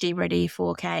HD ready,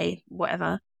 4K,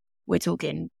 whatever. We're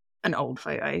talking an old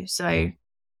photo. So,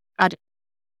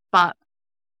 but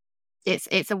it's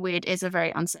a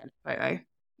very unsettling photo.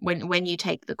 When you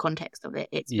take the context of it,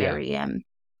 it's very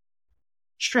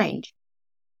strange.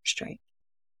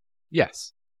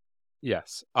 Yes,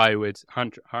 I would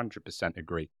 100%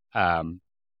 agree.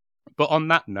 But on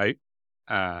that note,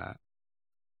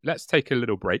 let's take a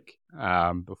little break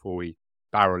before we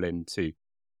barrel into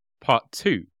part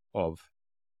 2 of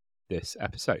this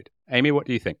episode. Amy, what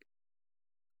do you think?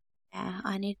 Yeah,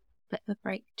 I need a bit of a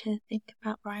break to think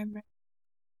about Brian.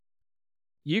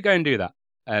 You go and do that.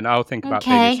 And I'll think about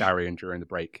Baby Sarian during the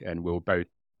break, and we'll both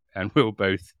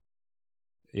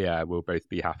be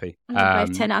happy. We'll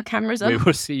both turn our cameras on. We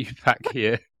will see you back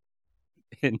here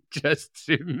in just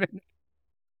 2 minutes.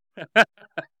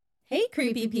 Hey,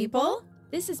 creepy people.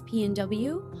 This is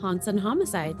P&W, Haunts and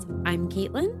Homicides. I'm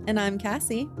Caitlin. And I'm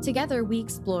Cassie. Together, we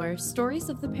explore stories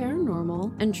of the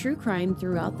paranormal and true crime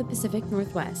throughout the Pacific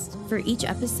Northwest. For each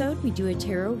episode, we do a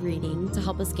tarot reading to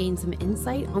help us gain some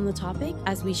insight on the topic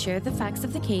as we share the facts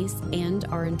of the case and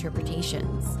our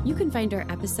interpretations. You can find our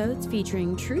episodes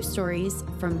featuring true stories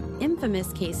from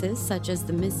infamous cases such as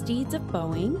the misdeeds of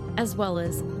Boeing, as well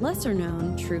as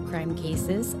lesser-known true crime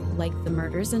cases like the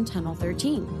murders in Tunnel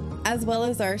 13. As well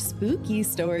as our spooky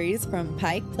stories from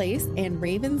Pike Place and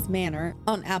Raven's Manor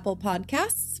on Apple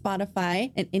Podcasts,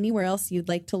 Spotify, and anywhere else you'd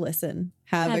like to listen.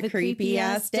 Have a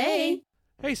creepy-ass day.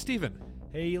 Hey, Steven.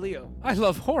 Hey, Leo. I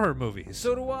love horror movies.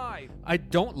 So do I. I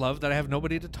don't love that I have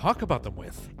nobody to talk about them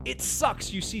with. It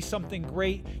sucks. You see something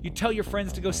great, you tell your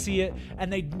friends to go see it,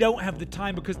 and they don't have the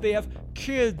time because they have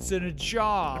kids and a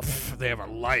job. They have a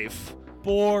life.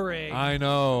 Boring. I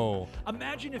know.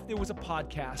 Imagine if there was a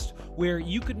podcast where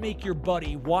you could make your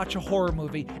buddy watch a horror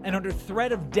movie and under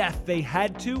threat of death they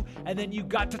had to, and then you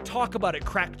got to talk about it,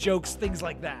 crack jokes, things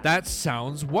like that. That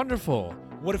sounds wonderful.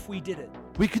 What if we did it?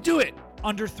 We could do it.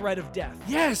 Under threat of death.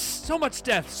 Yes, so much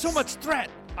death, so much threat.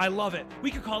 I love it.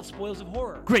 We could call it Spoils of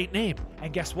Horror. Great name.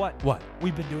 And guess what? What?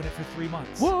 We've been doing it for 3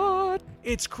 months. What?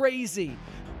 It's crazy.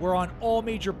 We're on all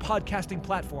major podcasting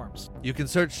platforms. You can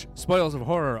search Spoils of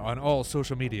Horror on all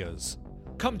social medias.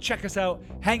 Come check us out,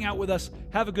 hang out with us,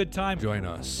 have a good time. Join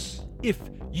us. If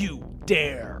you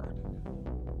dare.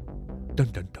 Dun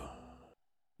dun dun.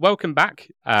 Welcome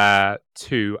back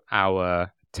to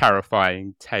our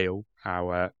terrifying tale,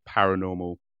 our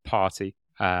paranormal party,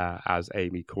 as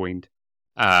Amy coined.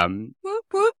 Whoop,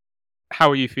 whoop.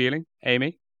 How are you feeling,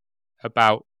 Amy,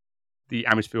 about the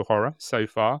Amityville horror so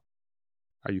far?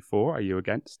 Are you for? Are you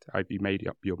against? Have you made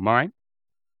up your mind?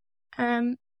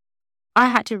 I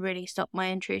had to really stop my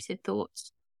intrusive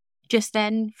thoughts just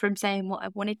then from saying what I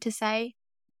wanted to say.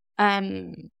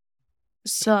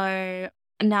 So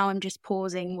now I'm just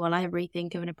pausing while I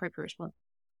rethink of an appropriate response.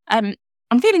 I'm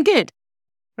feeling good.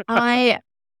 I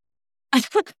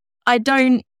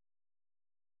don't.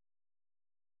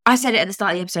 I said it at the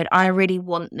start of the episode. I really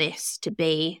want this to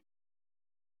be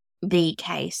the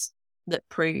case that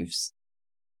proves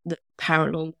that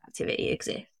paranormal activity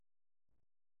exists.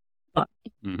 But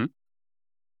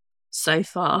so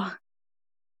far,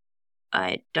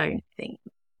 I don't think.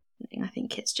 I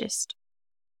think it's just.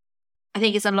 I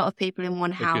think it's a lot of people in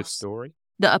one house good story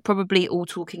that are probably all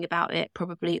talking about it,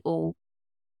 probably all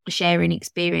sharing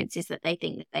experiences that they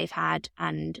think that they've had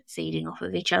and feeding off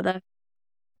of each other.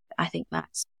 I think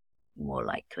that's more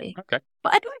likely. Okay.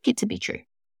 But I'd like it to be true.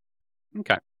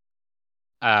 Okay.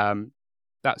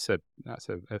 That's a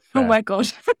fair... Oh my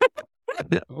god.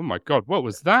 Oh my god, what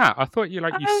was that? I thought you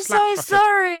I'm slapped so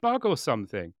sorry. a bug or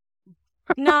something.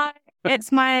 No,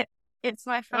 it's my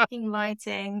fucking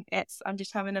lighting. I'm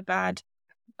just having a bad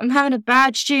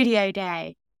studio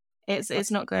day.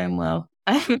 It's not going well.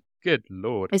 Good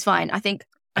lord. It's fine. I think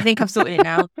I've sorted it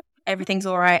now. Everything's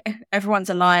all right. Everyone's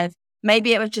alive.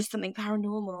 Maybe it was just something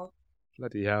paranormal.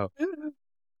 Bloody hell.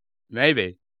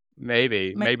 Maybe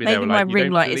they were maybe like, my you ring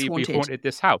don't light is believe we haunted. haunted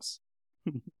this house.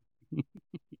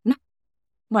 No,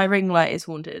 my ring light is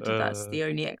haunted. That's the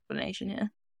only explanation here.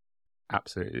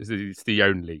 Absolutely, it's the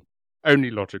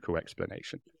only logical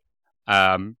explanation.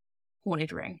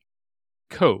 Haunted ring.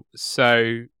 Cool.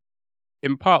 So,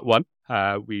 in part one,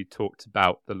 we talked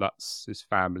about the Lutz's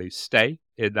family's stay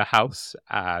in the house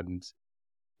and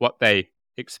what they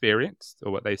experienced,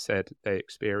 or what they said they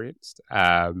experienced,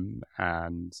 and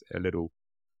a little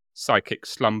psychic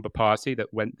slumber party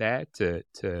that went there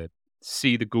to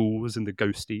see the ghouls and the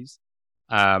ghosties.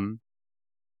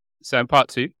 So in part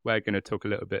two, we're going to talk a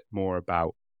little bit more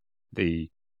about the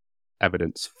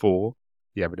evidence for,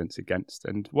 the evidence against,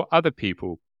 and what other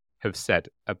people have said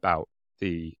about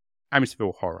the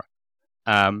Amityville horror.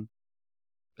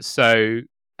 So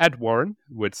Ed Warren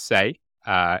would say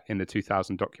in the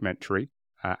 2000 documentary,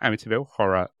 Amityville,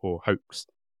 Horror or Hoax,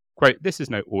 quote, "This is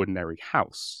no ordinary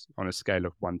house. On a scale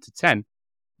of 1 to 10,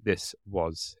 this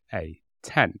was a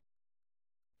 10.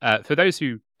 For those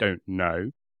who don't know,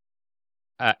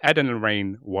 Ed and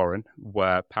Lorraine Warren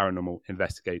were paranormal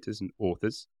investigators and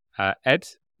authors. Ed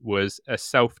was a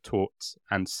self-taught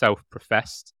and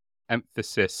self-professed,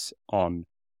 emphasis on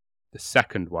the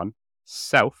second one,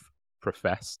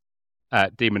 self-professed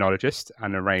demonologist,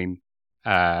 and Lorraine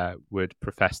would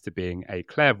profess to being a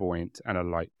clairvoyant and a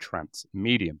light trance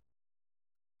medium.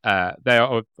 They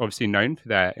are obviously known for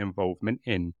their involvement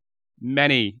in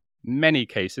many, many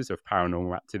cases of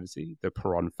paranormal activity. The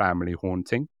Perron family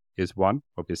haunting is one,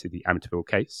 obviously the Amityville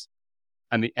case,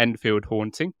 and the Enfield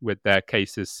haunting, with their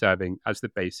cases serving as the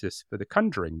basis for the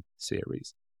Conjuring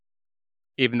series.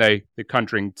 Even though The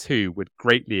Conjuring 2 would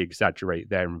greatly exaggerate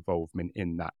their involvement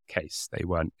in that case, they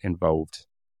weren't involved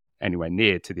anywhere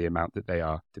near to the amount that they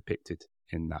are depicted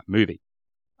in that movie.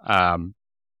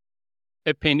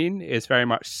 Opinion is very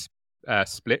much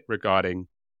split regarding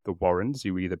the Warrens.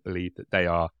 You either believe that they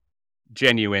are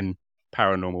genuine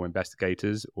paranormal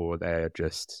investigators or they're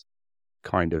just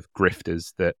kind of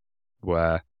grifters that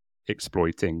were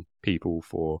exploiting people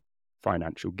for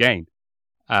financial gain.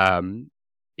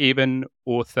 Even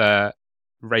author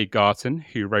Ray Garton,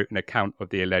 who wrote an account of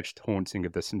the alleged haunting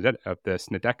of the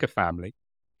Snedeker family,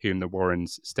 whom the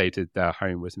Warrens stated their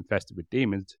home was infested with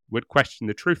demons, would question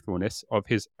the truthfulness of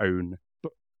his own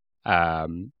book.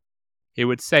 He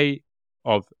would say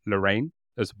of Lorraine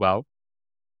as well,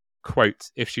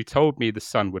 quote, "If she told me the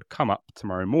sun would come up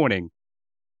tomorrow morning,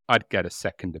 I'd get a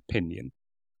second opinion."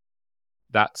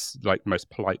 That's like the most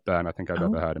polite burn I think I've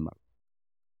ever heard in my life.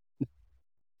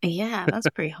 Yeah, that's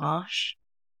pretty harsh.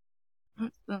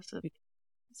 That's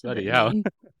bloody hell.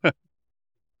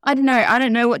 I don't know. I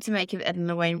don't know what to make of Ed and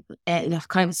Lorraine. I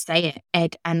can't even say it.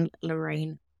 Ed and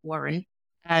Lorraine Warren.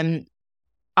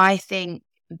 I think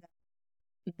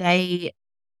they're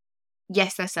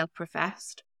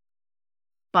self-professed,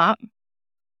 but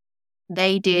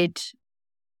they did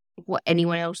what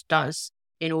anyone else does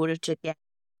in order to get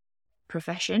a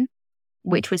profession,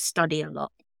 which was study a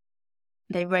lot.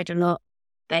 They read a lot.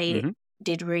 They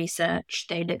did research.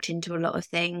 They looked into a lot of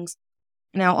things.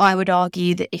 Now, I would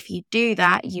argue that if you do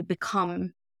that, you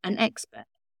become an expert.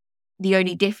 The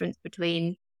only difference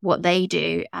between what they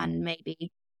do and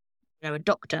maybe, a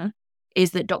doctor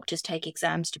is that doctors take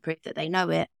exams to prove that they know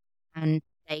it, and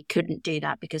they couldn't do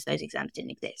that because those exams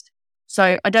didn't exist.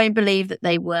 So I don't believe that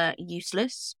they were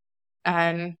useless.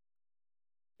 Yeah.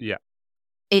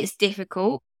 It's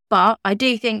difficult, but I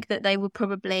do think that they were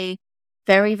probably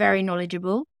very, very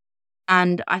knowledgeable.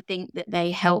 And I think that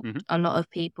they helped a lot of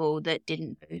people that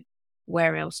didn't know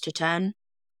where else to turn.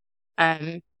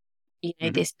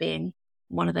 This being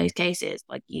one of those cases,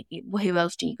 like who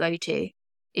else do you go to?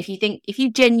 If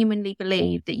you genuinely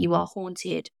believe that you are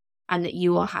haunted and that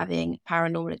you are having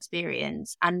paranormal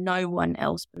experience and no one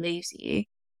else believes you,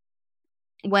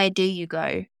 where do you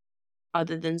go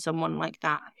other than someone like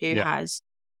that who has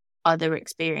other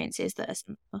experiences that are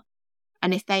similar?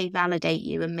 And if they validate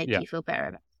you and make you feel better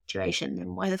about situation,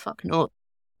 then why the fuck not?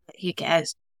 Who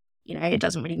cares? It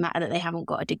doesn't really matter that they haven't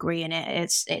got a degree in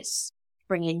it. It's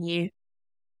bringing you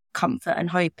comfort and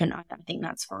hope, and I think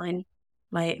that's fine.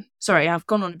 Like, sorry, I've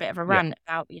gone on a bit of a rant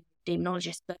about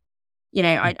demonologists, but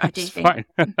I do think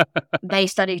they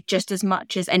study just as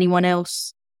much as anyone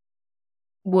else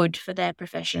would for their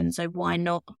profession. So why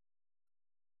not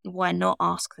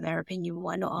ask for their opinion?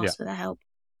 Why not ask for their help?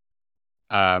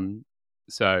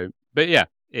 But yeah,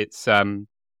 it's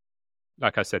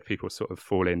like I said, people sort of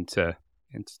fall into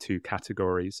two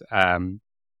categories. And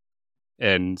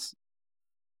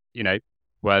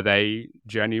were they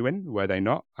genuine? Were they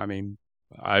not? I mean,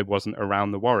 I wasn't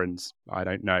around the Warrens. I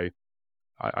don't know.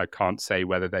 I can't say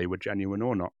whether they were genuine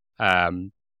or not.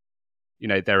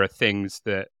 There are things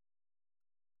that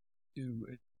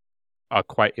are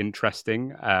quite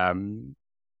interesting. I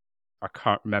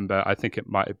can't remember. I think it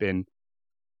might have been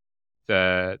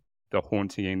the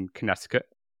haunting in Connecticut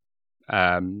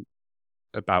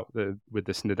about with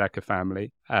the Snedeker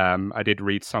family. I did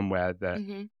read somewhere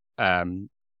that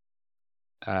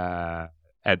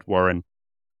Ed Warren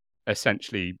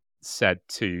essentially said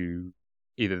to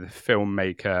either the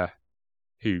filmmaker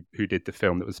who did the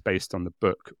film that was based on the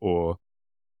book or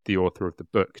the author of the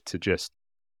book to just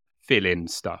fill in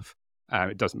stuff.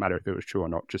 It doesn't matter if it was true or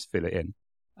not, just fill it in,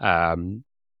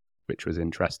 which was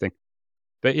interesting.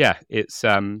 But yeah, it's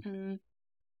I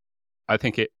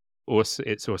think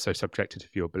it's also subjective to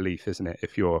your belief, isn't it?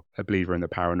 If you're a believer in the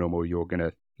paranormal, you're going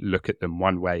to look at them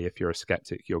one way. If you're a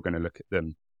skeptic, you're going to look at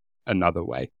them another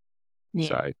way. Yeah.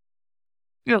 So,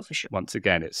 for sure. Once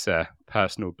again, it's a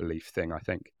personal belief thing, I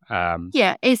think.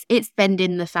 It's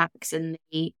bending the facts and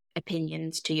the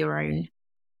opinions to your own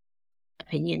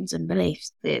opinions and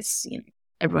beliefs. It's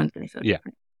everyone's going to feel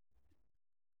different.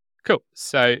 Cool.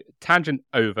 So, tangent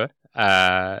over.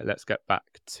 Let's get back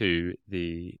to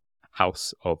the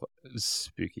House of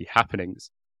Spooky Happenings.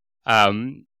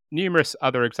 Numerous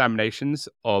other examinations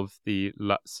of the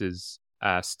Lutz's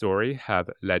story have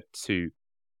led to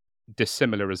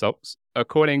dissimilar results.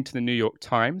 According to the New York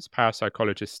Times,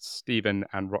 parapsychologists Stephen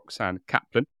and Roxanne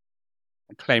Kaplan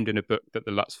claimed in a book that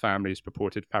the Lutz family's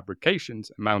purported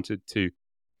fabrications amounted to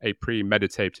a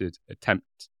premeditated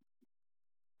attempt.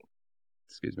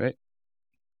 Excuse me.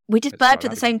 We just burped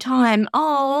at the same time.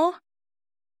 Oh.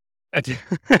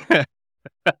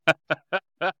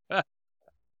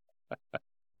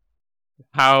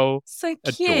 How so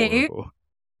cute. Adorable.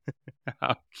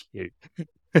 How cute.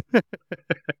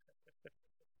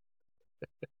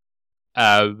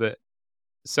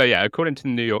 So yeah, according to the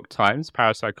New York Times,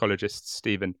 parapsychologists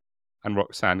Stephen and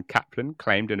Roxanne Kaplan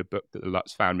claimed in a book that the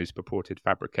Lutz family's purported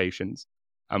fabrications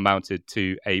amounted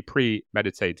to a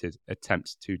premeditated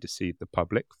attempt to deceive the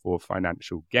public for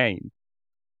financial gain.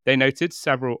 They noted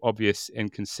several obvious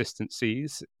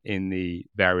inconsistencies in the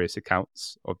various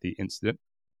accounts of the incident.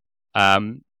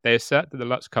 They assert that the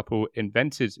Lutz couple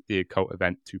invented the occult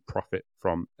event to profit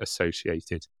from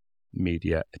associated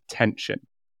media attention.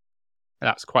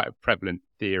 That's quite a prevalent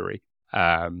theory.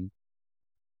 Some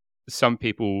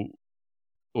people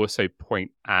also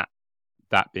point at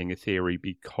that being a theory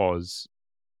because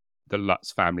the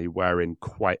Lutz family were in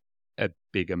quite a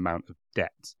big amount of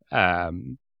debt.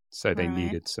 So they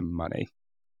needed some money.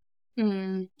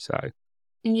 So.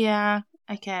 Yeah,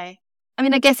 okay. I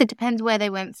mean, I guess it depends where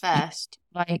they went first.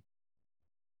 Like,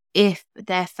 if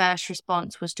their first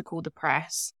response was to call the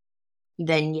press,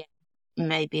 then yeah,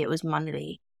 maybe it was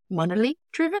money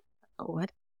driven.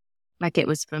 Like it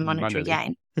was for monetary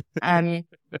gain.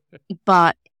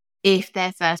 But if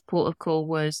their first port of call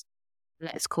was,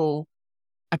 let's call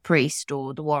a priest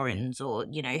or the Warrens or,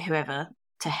 whoever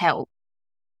to help,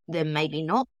 then maybe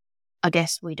not. I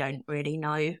guess we don't really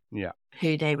know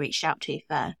who they reached out to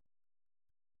first.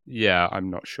 Yeah, I'm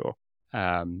not sure.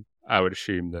 I would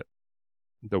assume that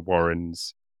the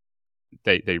Warrens,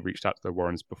 they reached out to the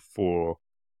Warrens before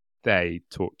they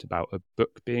talked about a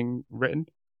book being written.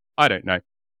 I don't know.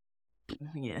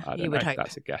 Yeah, I don't you know. would hope.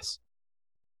 That's a guess.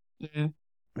 Mm-hmm.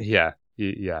 Yeah.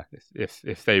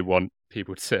 If they want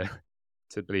people to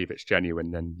believe it's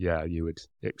genuine, then yeah, you would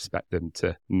expect them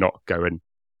to not go and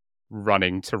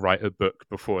running to write a book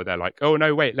before they're like, oh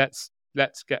no, wait, let's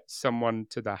get someone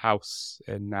to the house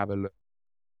and have a look.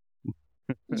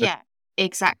 Yeah,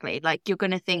 exactly. Like, you're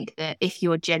going to think that if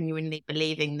you're genuinely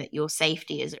believing that your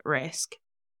safety is at risk,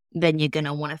 then you're going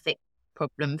to want to fix the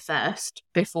problem first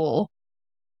before,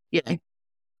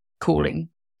 calling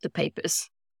the papers.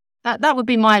 That would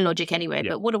be my logic anyway,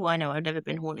 but what do I know? I've never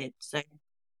been haunted, so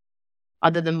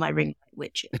other than my ring light,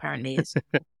 which apparently is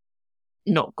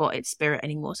not got its spirit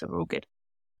anymore, so we're all good.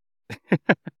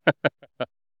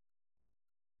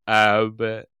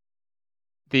 But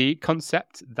the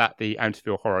concept that the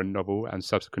Amityville horror novel and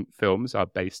subsequent films are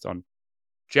based on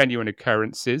genuine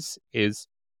occurrences is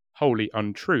wholly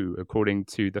untrue, according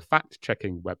to the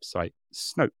fact-checking website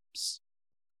Snopes.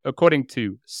 According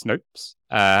to Snopes,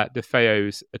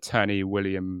 DeFeo's attorney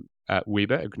William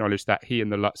Weber acknowledged that he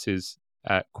and the Lutzes,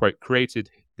 quote, created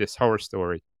this horror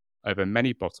story over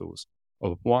many bottles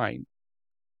of wine.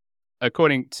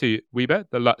 According to Weber,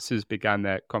 the Lutzes began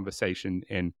their conversation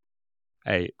in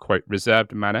a, quote,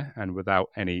 reserved manner and without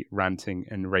any ranting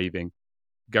and raving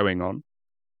going on.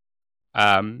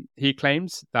 He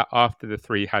claims that after the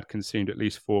three had consumed at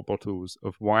least 4 bottles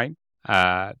of wine,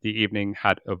 the evening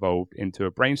had evolved into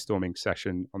a brainstorming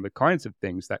session on the kinds of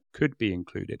things that could be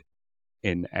included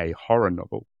in a horror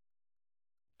novel.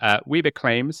 Weber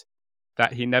claims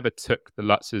that he never took the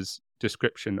Lutzes'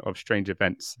 description of strange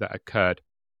events that occurred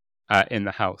in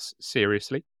the house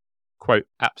seriously. Quote,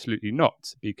 absolutely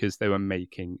not, because they were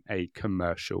making a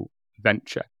commercial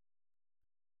venture.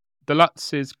 The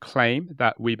Lutzes claim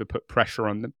that Weber put pressure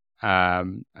on them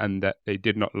and that they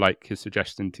did not like his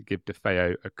suggestion to give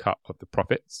DeFeo a cut of the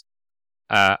profits.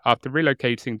 After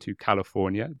relocating to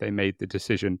California, they made the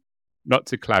decision not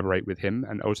to collaborate with him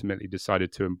and ultimately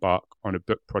decided to embark on a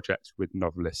book project with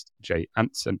novelist Jay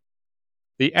Anson.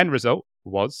 The end result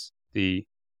was the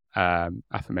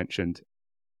aforementioned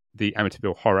The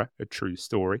Amityville Horror, A True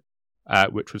Story,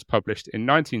 which was published in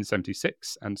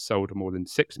 1976 and sold more than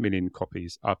 6 million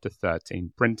copies after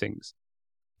 13 printings.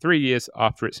 3 years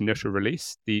after its initial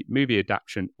release, the movie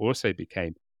adaptation also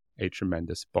became a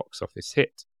tremendous box office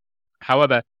hit.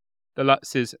 However, the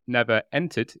Lutzes never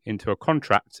entered into a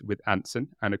contract with Anson,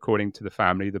 and according to the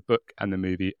family, the book and the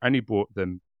movie only brought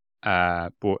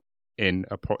in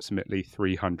approximately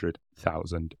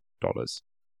 $300,000.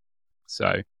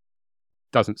 So,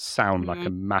 doesn't sound like a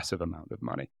massive amount of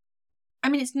money. I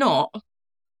mean, it's not,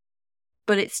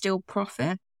 but it's still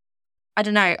profit. I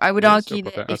don't know. I would argue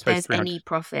that if there's any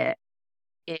profit,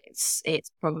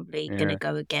 it's probably going to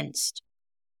go against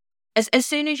as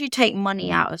soon as you take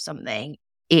money out of something,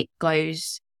 it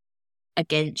goes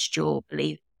against your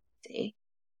belief.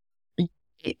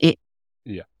 It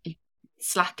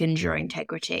slackens your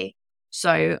integrity.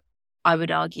 So I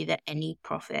would argue that any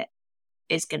profit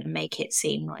is going to make it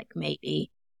seem like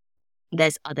maybe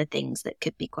there's other things that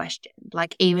could be questioned.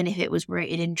 Like, even if it was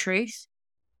rooted in truth,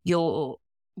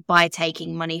 by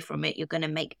taking money from it, you're going to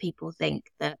make people think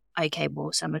that, okay,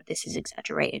 well, some of this is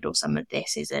exaggerated or some of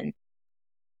this isn't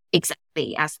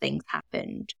exactly as things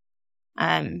happened.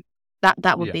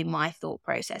 That would be my thought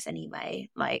process anyway.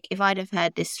 Like, if I'd have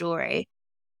heard this story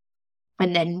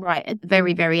and then right at the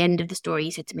very, very end of the story,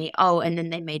 you said to me, oh, and then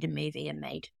they made a movie and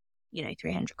made,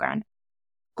 300 grand.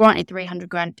 Granted, 300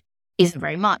 grand isn't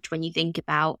very much when you think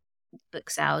about book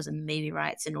sales and movie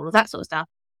rights and all of that sort of stuff.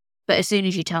 But as soon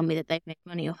as you tell me that they've made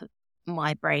money off of,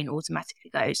 my brain automatically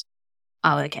goes,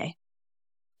 oh, okay.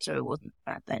 So it wasn't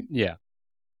bad then. Yeah.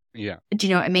 Yeah. Do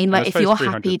you know what I mean? Like, if you're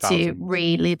happy to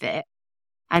relive it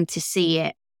and to see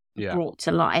it brought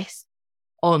to life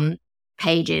on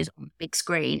pages, on the big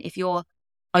screen, if you're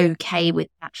okay with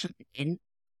that happening,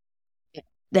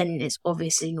 then it's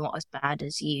obviously not as bad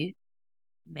as you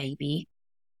maybe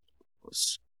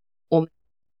was. Or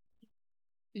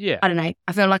I don't know.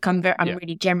 I feel like I'm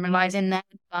really generalizing there,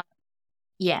 but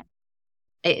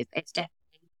it's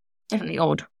definitely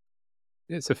odd.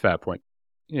 It's a fair point.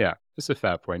 Yeah, it's a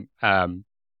fair point. And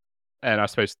I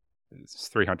suppose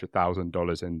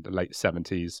 $300,000 in the late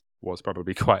 70s was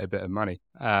probably quite a bit of money.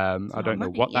 I don't know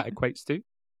what that equates to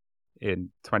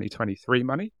in 2023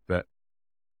 money, but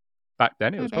back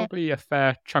then it was probably a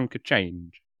fair chunk of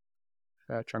change.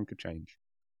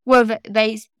 Well,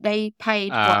 they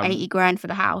paid 80 grand for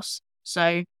the house,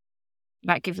 so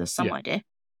that gives us some idea.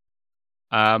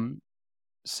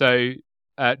 So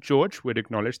George would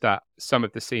acknowledge that some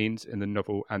of the scenes in the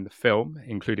novel and the film,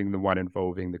 including the one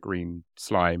involving the green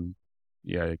slime,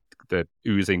 the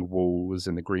oozing walls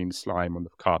and the green slime on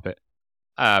the carpet,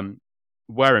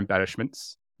 were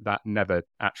embellishments that never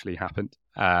actually happened.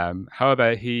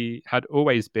 However, he had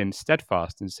always been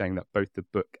steadfast in saying that both the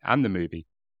book and the movie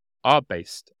are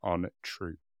based on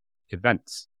true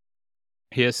events.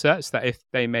 He asserts that if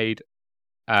they made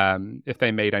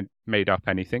up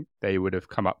anything, they would have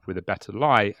come up with a better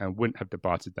lie and wouldn't have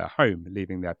departed their home,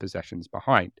 leaving their possessions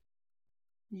behind.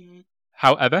 Mm.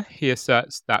 However, he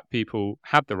asserts that people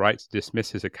have the right to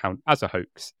dismiss his account as a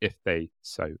hoax if they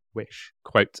so wish.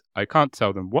 Quote, I can't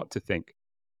tell them what to think.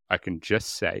 I can just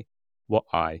say what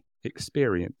I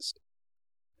experienced.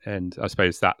 And I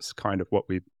suppose that's kind of what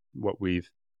we've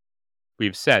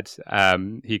said.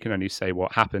 He can only say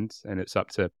what happened, and it's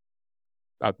up to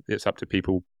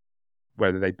people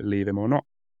whether they believe him or not.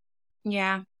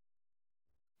 Yeah.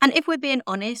 And if we're being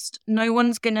honest, no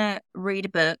one's going to read a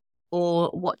book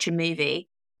or watch a movie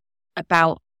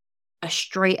about a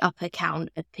straight up account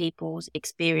of people's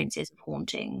experiences of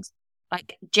hauntings.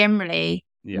 Like, generally,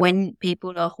 when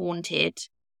people are haunted,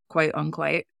 quote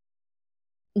unquote,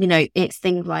 it's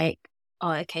things like,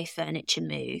 oh, okay, furniture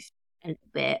moved a little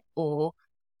bit, or,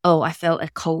 oh, I felt a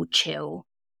cold chill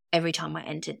every time I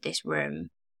entered this room,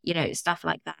 stuff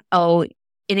like that. Oh,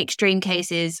 in extreme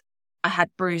cases, I had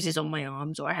bruises on my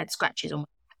arms, or I had scratches on my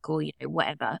back, or,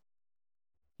 whatever.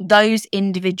 Those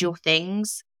individual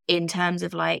things, in terms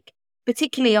of, like,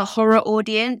 particularly a horror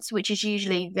audience, which is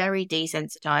usually very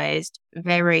desensitized,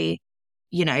 very,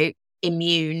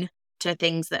 immune to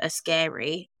things that are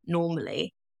scary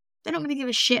normally, they're not going to give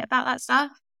a shit about that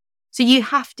stuff. So you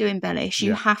have to embellish.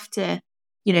 You have to,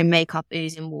 make up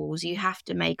oozing walls. You have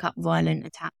to make up violent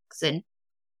attacks and,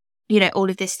 all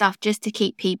of this stuff just to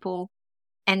keep people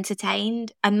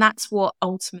entertained. And that's what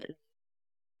ultimately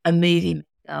a movie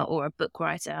maker or a book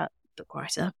writer,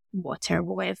 what a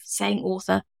terrible way of saying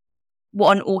author,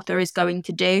 what an author is going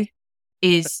to do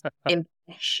is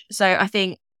embellish. So I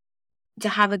think to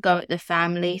have a go at the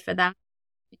family for that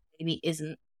maybe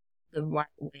isn't the right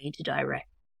way to direct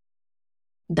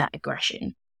that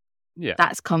aggression. Yeah.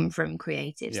 That's come from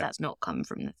creatives. Yeah. That's not come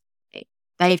from the family.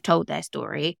 They've told their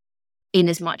story in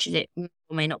as much as it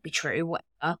may not be true,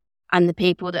 whatever. And the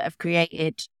people that have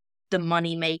created the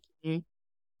money-making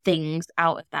things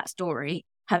out of that story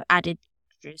have added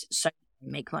extras so they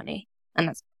can make money. And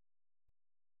that's...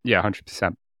 Yeah,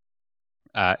 100%.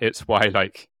 It's why,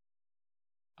 like,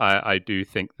 I do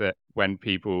think that when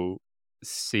people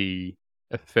see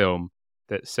a film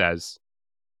that says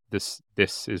this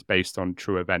is based on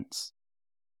true events,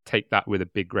 take that with a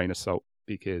big grain of salt,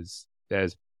 because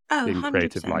there's big 100%.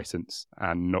 Creative license,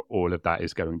 and not all of that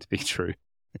is going to be true.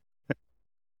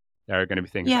 There are going to be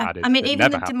things added. I mean,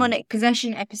 even the demonic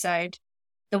possession episode,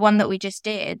 the one that we just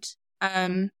did,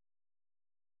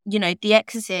 The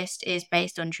Exorcist is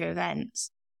based on true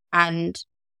events, and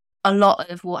a lot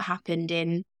of what happened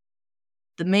in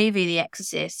the movie The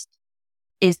Exorcist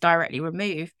is directly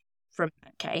removed from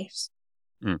that case.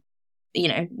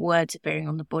 Words appearing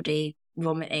on the body,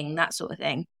 vomiting, that sort of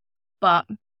thing. But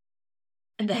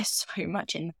there's so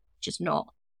much in just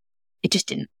not. It just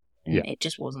didn't. It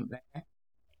just wasn't there.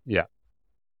 Yeah.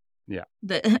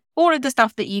 All of the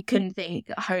stuff that you can think,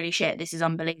 holy shit, this is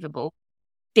unbelievable,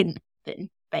 didn't happen,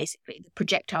 basically. The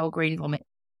projectile green vomit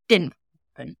didn't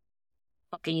happen.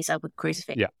 Fucking yourself with a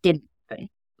crucifix didn't happen.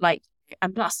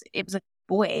 And plus, it was a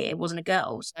boy, it wasn't a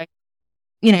girl. So,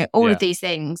 all of these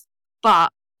things.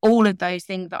 But all of those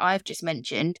things that I've just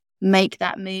mentioned make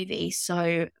that movie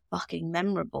so fucking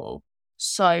memorable,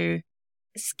 so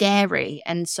scary,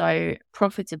 and so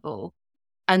profitable.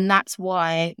 And that's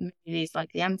why movies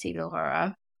like the Amityville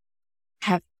Horror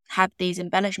have these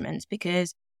embellishments,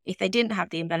 because if they didn't have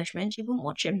the embellishments, you wouldn't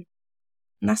watch them.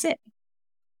 And that's it.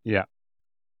 Yeah.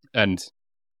 And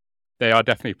they are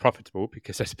definitely profitable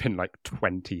because there's been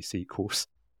 20 sequels,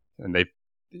 and they've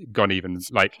gone even,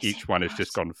 each one has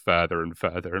just gone further and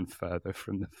further and further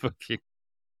from the fucking,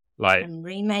 and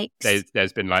remakes.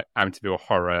 There's been Amityville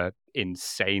Horror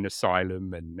Insane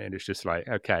Asylum, and it's just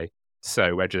okay,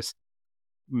 so we're just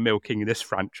milking this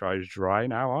franchise dry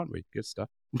now, aren't we? Good stuff.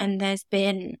 And there's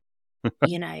been,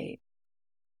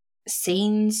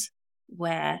 scenes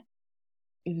where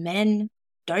men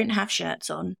don't have shirts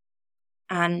on,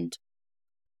 and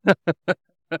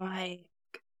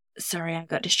sorry, I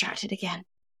got distracted again.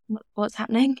 What's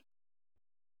happening?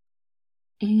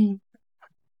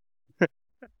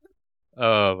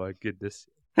 Oh my goodness.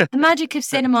 The magic of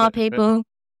cinema, people.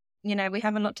 We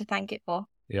have a lot to thank it for.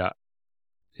 Yeah.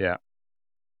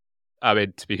 I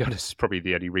mean, to be honest, it's probably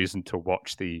the only reason to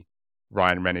watch the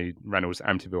Ryan Reynolds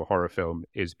Amityville Horror film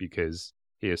is because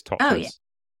he is topless. Oh, yeah.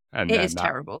 And it is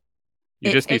terrible.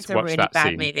 You just need to watch really that bad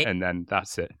scene, movie. and then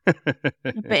that's it. But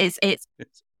it's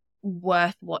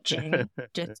worth watching.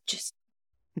 Just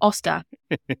Oscar.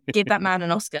 Give that man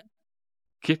an Oscar.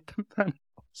 Give the man an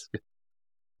Oscar.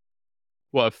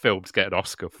 What a film to get an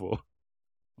Oscar for.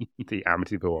 The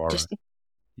Amityville Horror.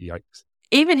 Yikes.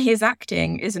 Even his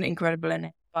acting isn't incredible in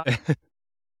it. But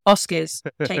Oscars,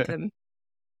 take them.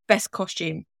 Best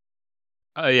costume.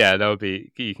 Oh yeah, that would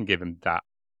be. You can give him that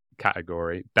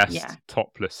category. Best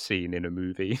topless scene in a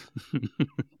movie.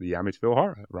 The Amityville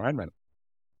Horror, Ryan Reynolds.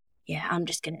 Yeah, I'm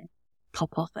just gonna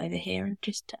pop off over here and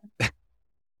just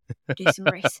do some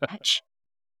research.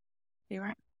 You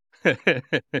right?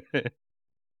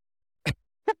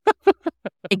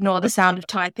 Ignore the sound of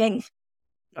typing.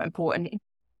 Not important.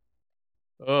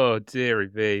 Oh, dearie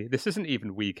me. This isn't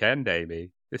even weekend, Amy.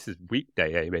 This is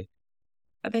weekday, Amy.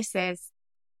 This is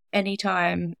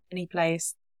anytime, any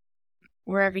place,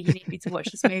 wherever you need me to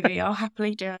watch this movie, I'll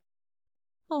happily do it.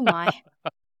 Oh, my.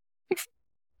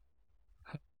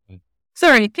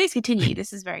 Sorry, please continue.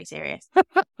 This is very serious.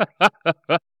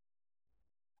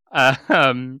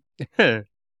 Oh,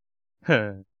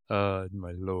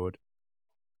 my Lord.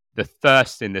 The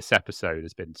thirst in this episode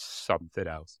has been something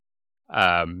else. What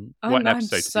an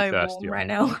episode to be thirsty right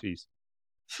on.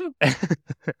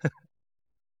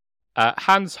 now.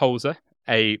 Hans Holzer,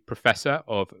 a professor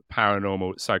of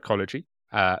paranormal psychology,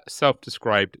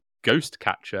 self-described ghost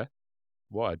catcher,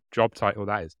 what a job title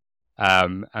that is,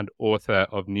 and author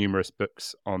of numerous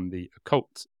books on the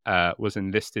occult, was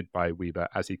enlisted by Weber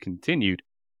as he continued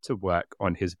to work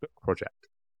on his book project.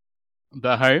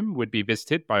 The home would be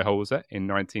visited by Holzer in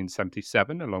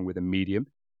 1977, along with a medium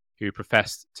who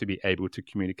professed to be able to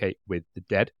communicate with the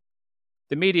dead.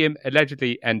 The medium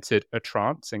allegedly entered a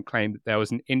trance and claimed that there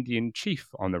was an Indian chief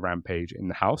on the rampage in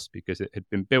the house because it had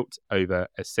been built over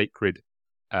a sacred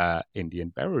Indian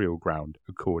burial ground,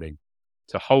 according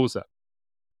to Holzer.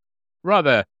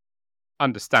 Rather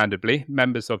understandably,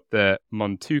 members of the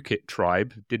Montukit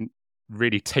tribe didn't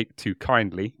really take too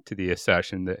kindly to the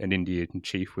assertion that an Indian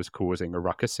chief was causing a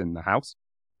ruckus in the house.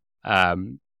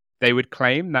 They would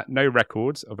claim that no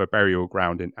records of a burial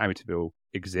ground in Amityville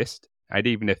exist, and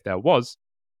even if there was,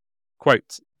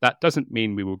 quote, that doesn't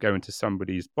mean we will go into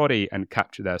somebody's body and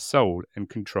capture their soul and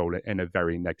control it in a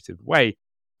very negative way.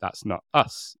 That's not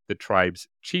us, the tribe's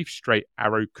chief straight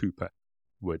Arrow Cooper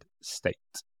would state.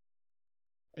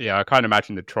 Yeah, I can't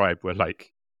imagine the tribe were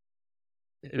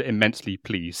immensely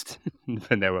pleased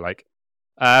when they were like,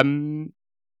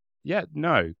 yeah,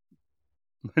 no,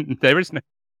 there is no.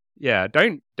 Yeah,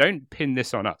 don't pin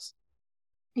this on us.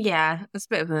 Yeah, it's a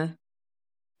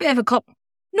bit of a cop,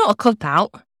 not a cop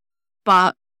out,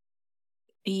 but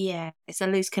yeah, it's a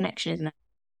loose connection, isn't it?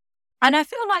 And I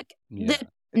feel like the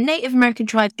Native American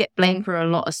tribes get blamed for a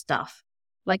lot of stuff.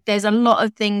 Like, there's a lot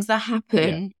of things that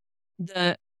happen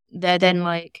that they're then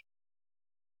like,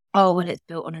 oh, well, it's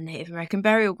built on a Native American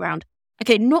burial ground.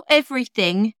 Okay, not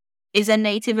everything is a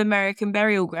Native American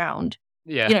burial ground.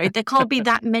 Yeah. You know, there can't be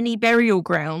that many burial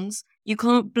grounds. You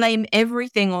can't blame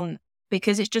everything on,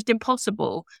 because it's just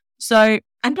impossible. So,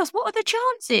 and plus, what are the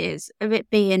chances of it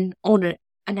being on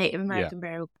a Native American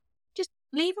burial? Just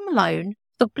leave them alone.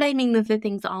 Stop blaming them for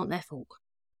things that aren't their fault.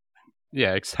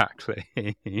 Yeah, exactly.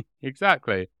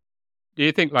 Exactly. Do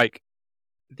you think, like,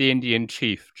 the Indian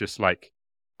chief just, like,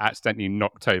 accidentally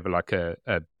knocked over, like, a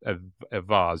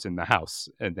vase in the house,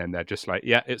 and then they're just like,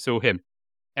 yeah, it's all him.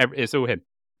 It's all him.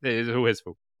 It's all his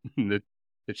fault. the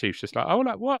chief's just like, oh,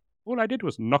 like, what? All I did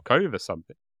was knock over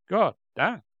something. God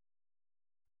damn.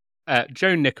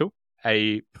 Joe Nickel,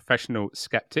 a professional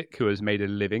skeptic who has made a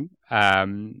living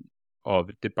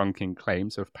of debunking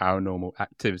claims of paranormal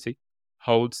activity,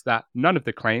 holds that none of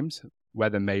the claims,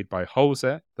 whether made by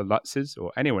Holzer, the Lutzes,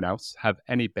 or anyone else, have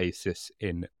any basis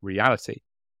in reality.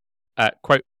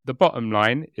 Quote, the bottom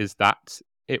line is that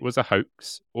it was a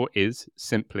hoax, or is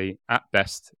simply, at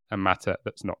best, a matter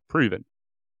that's not proven.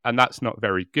 And that's not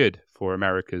very good for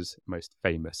America's most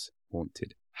famous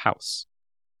haunted house.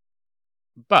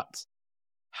 But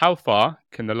how far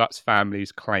can the Lutz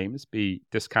family's claims be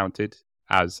discounted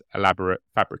as elaborate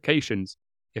fabrications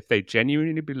if they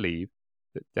genuinely believe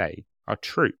that they are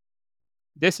true?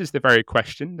 This is the very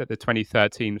question that the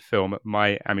 2013 film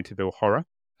My Amityville Horror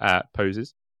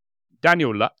poses.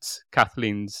 Daniel Lutz,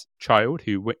 Kathleen's child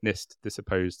who witnessed the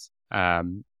supposed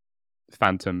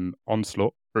phantom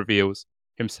onslaught, reveals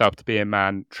himself to be a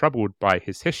man troubled by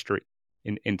his history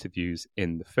in interviews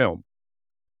in the film.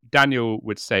 Daniel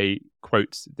would say,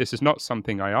 quote, this is not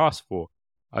something I asked for.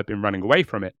 I've been running away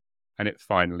from it, and it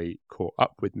finally caught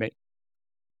up with me.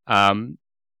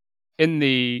 In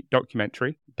the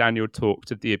documentary, Daniel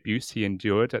talked of the abuse he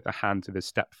endured at the hands of his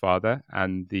stepfather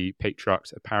and the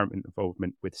patriarch's apparent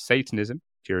involvement with Satanism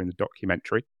during the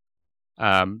documentary.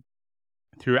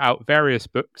 Throughout various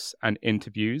books and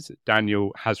interviews,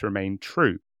 Daniel has remained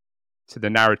true to the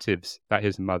narratives that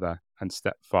his mother and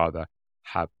stepfather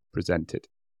have presented.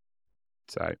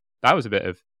 So that was a bit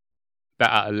of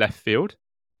that out of left field.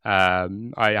 I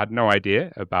had no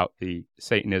idea about the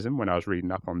Satanism when I was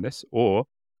reading up on this, or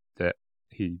that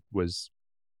he was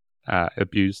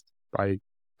abused by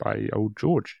old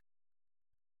George.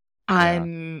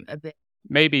 I'm a bit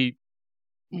maybe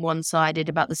one-sided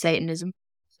about the Satanism,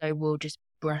 so we'll just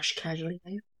brush casually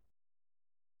over.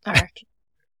 I reckon.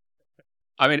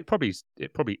 I mean, it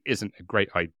probably isn't a great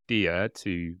idea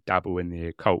to dabble in the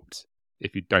occult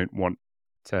if you don't want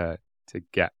to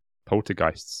get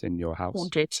poltergeists in your house.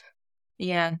 Haunted.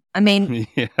 Yeah. I mean,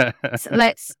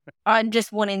 I'm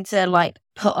just wanting to, like,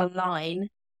 put a line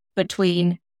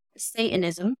between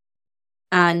Satanism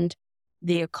and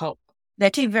the occult.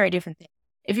 They're two very different things.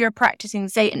 If you're a practicing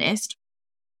Satanist,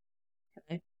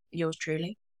 yours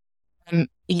truly,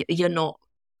 you're not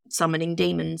summoning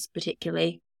demons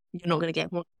particularly. You're not going to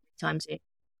get one time soon.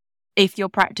 If you're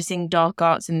practicing dark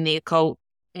arts in the occult,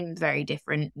 very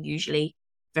different, usually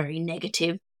very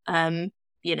negative,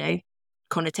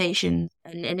 connotations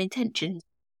and intentions.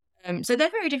 So they're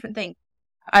very different things.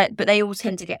 But they all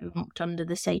tend to get lumped under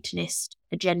the Satanist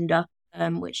agenda,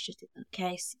 which just isn't the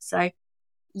case. So,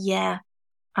 yeah,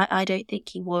 I don't think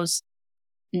he was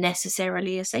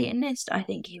necessarily a Satanist. I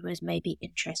think he was maybe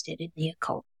interested in the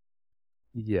occult.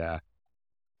 Yeah,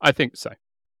 I think so.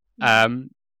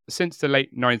 Since the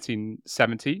late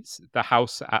 1970s, the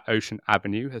house at Ocean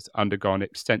Avenue has undergone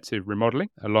extensive remodeling,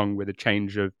 along with a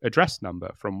change of address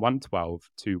number from 112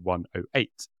 to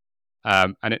 108.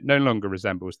 And it no longer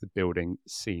resembles the building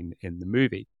seen in the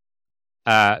movie.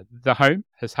 The home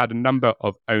has had a number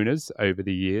of owners over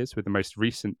the years, with the most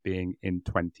recent being in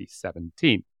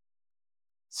 2017.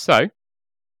 So,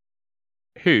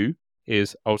 who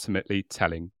is ultimately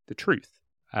telling the truth?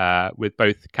 With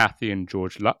both Kathy and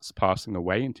George Lutz passing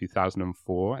away in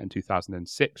 2004 and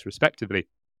 2006, respectively,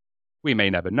 we may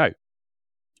never know.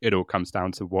 It all comes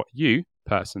down to what you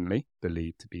personally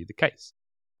believe to be the case.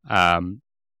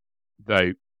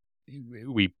 Though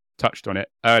we touched on it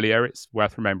earlier, it's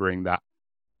worth remembering that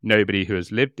nobody who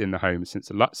has lived in the home since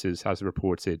the Lutzes has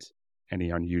reported any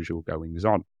unusual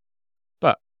goings-on.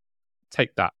 But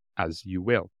take that as you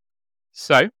will.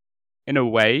 So, in a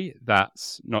way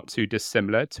that's not too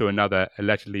dissimilar to another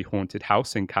allegedly haunted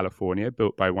house in California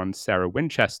built by one Sarah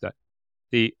Winchester,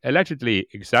 the allegedly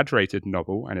exaggerated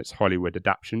novel and its Hollywood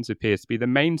adaptations appears to be the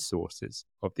main sources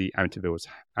of the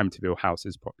Amityville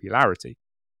house's popularity.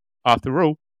 After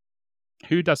all,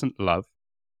 who doesn't love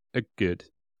a good,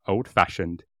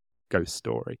 old-fashioned ghost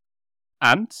story?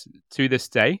 And to this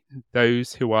day,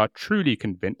 those who are truly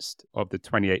convinced of the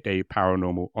 28-day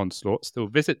paranormal onslaught still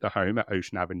visit the home at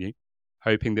Ocean Avenue,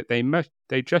 hoping that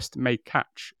they just may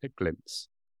catch a glimpse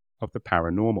of the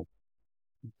paranormal.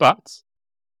 But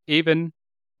even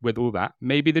with all that,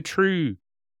 maybe the true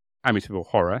Amityville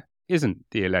horror isn't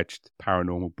the alleged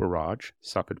paranormal barrage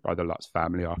suffered by the Lutz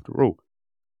family after all.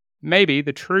 Maybe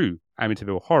the true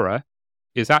Amityville horror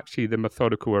is actually the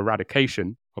methodical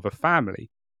eradication of a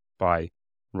family by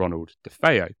Ronald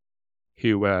DeFeo,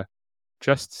 who were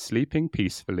just sleeping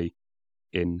peacefully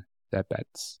in their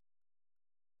beds.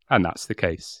 And that's the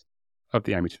case of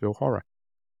the Amityville horror.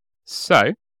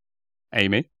 So,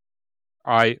 Amy,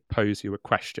 I pose you a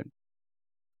question.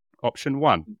 Option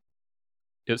 1.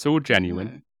 It's all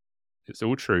genuine. It's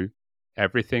all true.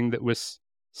 Everything that was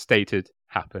stated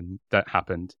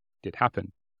did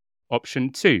happen.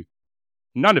 Option 2.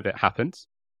 None of it happened,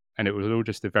 and it was all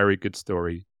just a very good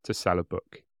story to sell a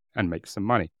book and make some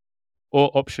money.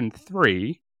 Or option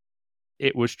 3,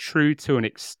 it was true to an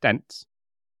extent,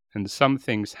 and some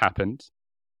things happened,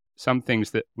 some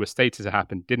things that were stated to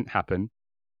happen didn't happen,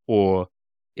 or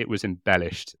it was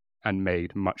embellished and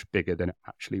made much bigger than it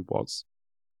actually was.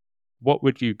 What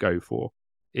would you go for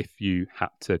if you had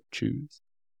to choose?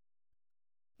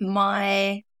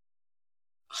 My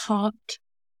heart,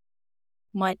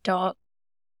 my dark,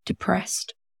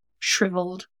 depressed,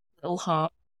 shriveled little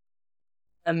heart,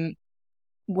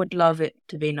 would love it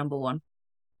to be number 1,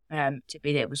 to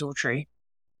be that it was all true,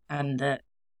 and that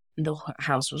the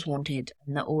house was haunted,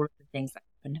 and that all of the things that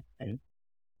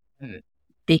happened,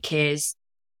 because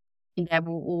there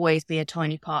will always be a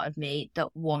tiny part of me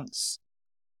that wants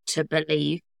to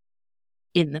believe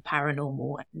in the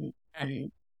paranormal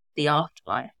and the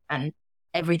afterlife and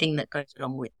everything that goes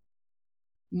along with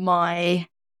it. My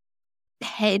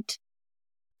head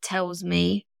tells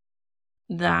me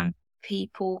that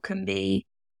people can be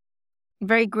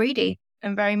very greedy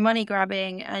and very money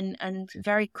grabbing and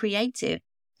very creative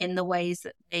in the ways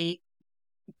that they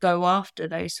go after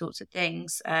those sorts of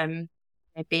things,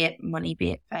 be it money,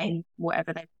 be it fame,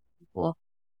 whatever they're looking for.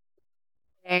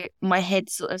 My head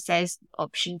sort of says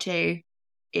option 2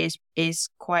 is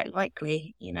quite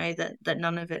likely, that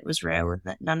none of it was real, and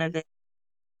that none of it,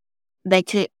 they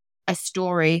took a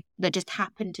story that just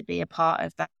happened to be a part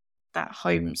of that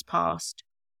home's past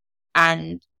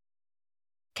and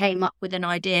came up with an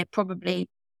idea, probably,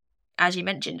 as you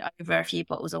mentioned, over a few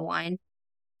bottles of wine,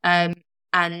 and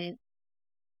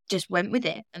just went with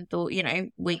it and thought,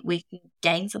 we can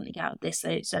gain something out of this,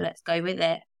 so let's go with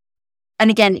it. And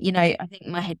again, I think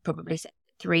my head probably said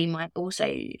 3 might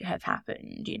also have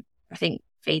happened. I think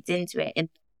feeds into it. And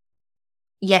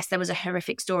yes, there was a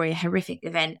horrific story, a horrific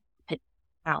event at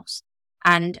the house,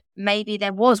 and maybe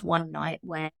there was one night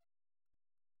where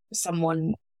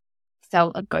someone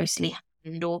felt a ghostly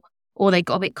hand, or they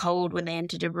got a bit cold when they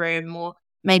entered a room, or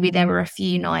maybe there were a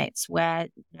few nights where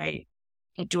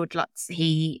George Lutz,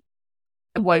 he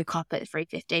woke up at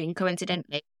 3:15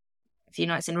 coincidentally a few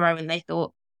nights in a row, and they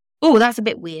thought, oh, that's a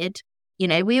bit weird.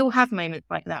 We all have moments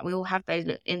like that. We all have those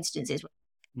little instances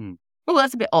where, oh,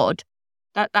 that's a bit odd.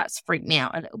 That's freaked me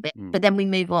out a little bit. But then we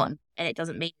move on and it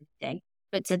doesn't mean anything.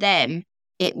 But to them,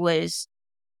 it was,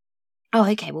 oh,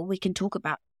 okay, well, we can talk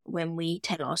about when we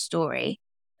tell our story,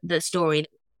 the story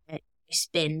that we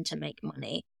spin to make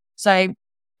money. So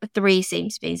 3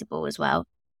 seems feasible as well.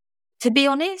 To be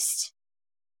honest,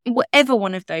 whatever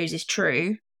one of those is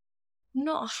true, I'm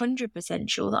not 100%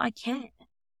 sure that I care.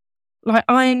 Like,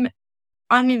 I'm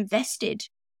invested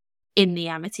in the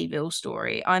Amityville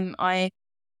story. I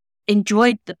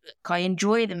enjoyed the book. I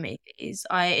enjoy the movies.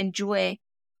 I enjoy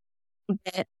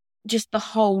just the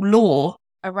whole lore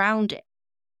around it.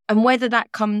 And whether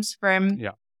that comes from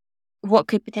what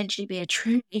could potentially be a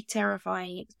truly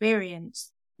terrifying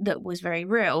experience that was very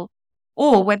real,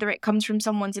 or whether it comes from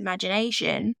someone's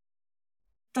imagination,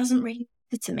 doesn't really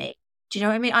matter to me. Do you know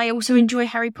what I mean? I also enjoy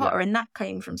Harry Potter, and that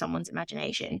came from someone's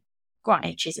imagination.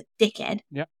 Granted, she's a dickhead.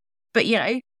 Yeah. But,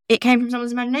 it came from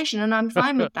someone's imagination, and I'm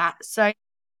fine with that. So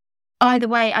either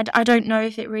way, I don't know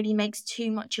if it really makes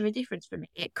too much of a difference for me.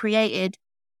 It created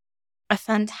a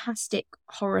fantastic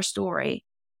horror story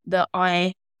that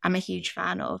I am a huge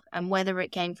fan of. And whether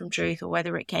it came from truth or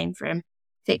whether it came from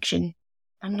fiction,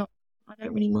 I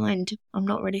don't really mind. I'm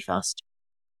not really fussed.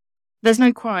 There's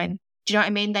no crime. Do you know what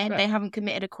I mean? They haven't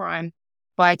committed a crime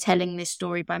by telling this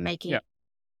story, by making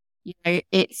it,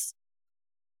 it's,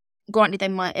 granted they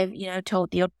might have,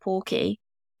 told the odd porky,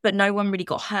 but no one really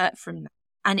got hurt from that.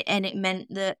 And it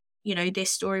meant that,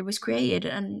 this story was created,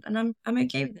 and I'm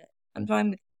okay with it. I'm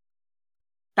fine with it.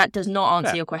 That does not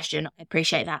answer your question. I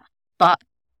appreciate that. But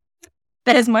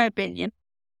There's my opinion.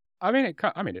 I mean,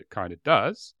 it kind of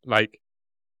does. Like,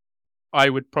 I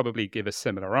would probably give a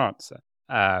similar answer.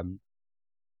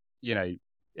 You know,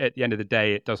 at the end of the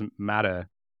day, it doesn't matter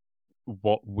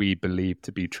what we believe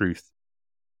to be truth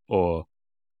or,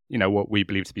 you know, what we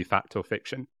believe to be fact or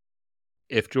fiction.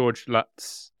 If George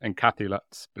Lutz and Kathy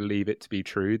Lutz believe it to be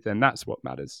true, then that's what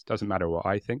matters. Doesn't matter what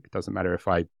I think. Doesn't matter if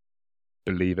I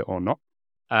believe it or not.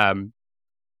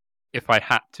 If I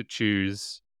had to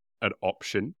choose an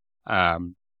option, my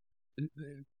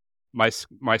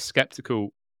skeptical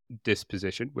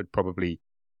disposition would probably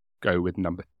go with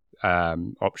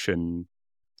option.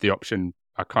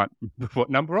 I can't. What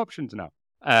number options now?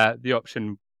 The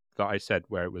option that I said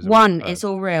where it was 1, it's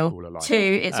all real. 2,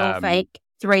 it's all fake.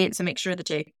 3, it's a mixture of the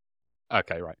two.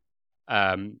 Okay, right.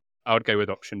 I would go with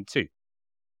option 2,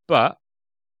 but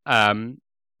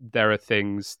there are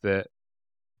things that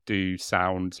do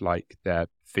sound like they're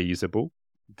feasible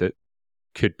that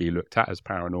could be looked at as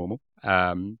paranormal.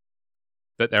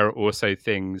 But there are also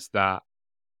things that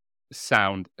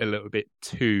sound a little bit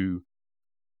too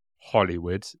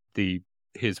Hollywood.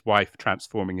 His wife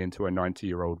transforming into a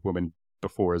 90-year-old woman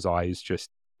before his eyes,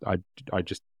 I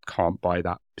just can't buy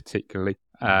that particularly.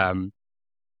 And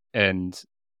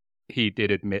he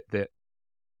did admit that,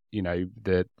 you know,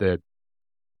 the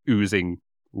oozing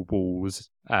walls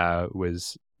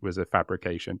was a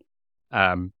fabrication.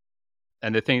 And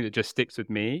the thing that just sticks with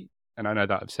me, and I know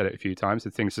that I've said it a few times,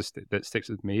 the thing that sticks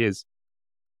with me is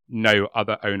no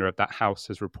other owner of that house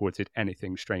has reported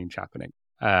anything strange happening.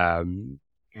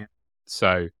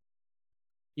 So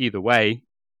either way,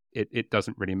 it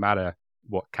doesn't really matter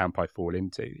what camp I fall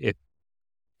into.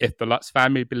 If the Lutz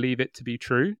family believe it to be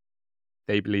true,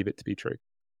 they believe it to be true.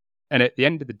 And at the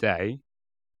end of the day,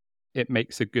 it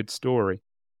makes a good story.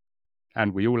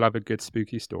 And we all love a good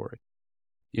spooky story.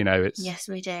 You know, it's... Yes,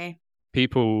 we do.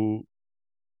 People...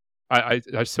 I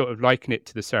sort of liken it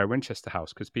to the Sarah Winchester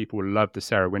house because people love the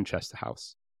Sarah Winchester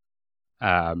house.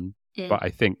 But I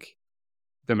think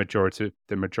the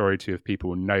majority of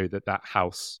people know that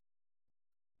house,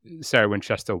 Sarah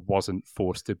Winchester wasn't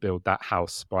forced to build that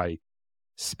house by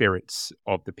spirits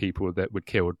of the people that were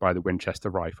killed by the Winchester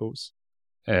rifles.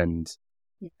 And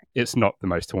it's not the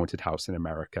most haunted house in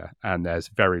America. And there's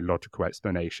very logical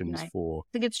explanations for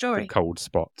it's a good story. The cold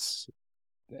spots.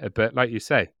 But like you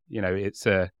say, you know, it's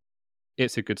a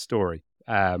good story.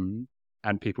 And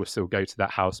people still go to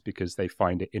that house because they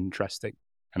find it interesting.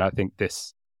 And I think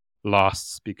this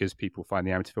lasts because people find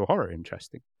the Amityville horror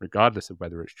interesting, regardless of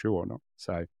whether it's true or not.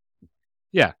 So,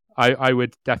 yeah, I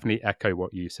would definitely echo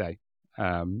what you say,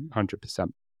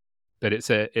 100%. But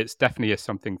it's definitely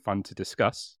something fun to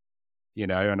discuss, you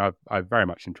know, and I've very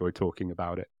much enjoyed talking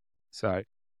about it. So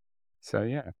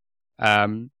yeah.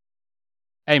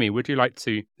 Amy, would you like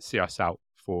to see us out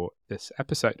for this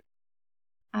episode?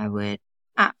 I would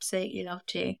absolutely love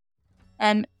to.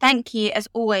 Thank you, as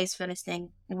always, for listening.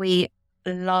 We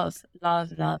love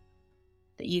that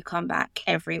you come back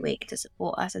every week to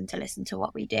support us and to listen to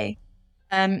what we do.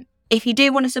 If you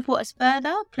do want to support us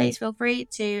further, please feel free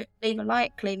to leave a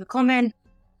like, leave a comment,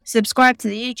 subscribe to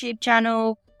the YouTube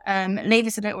channel, leave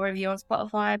us a little review on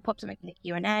Spotify, pop something in the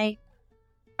Q&A.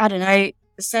 I don't know,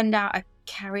 send out a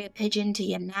carrier pigeon to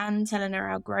your nan telling her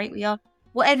how great we are.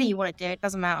 Whatever you want to do, it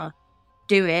doesn't matter.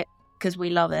 Do it, because we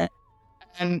love it.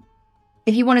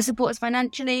 If you want to support us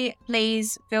financially,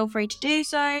 please feel free to do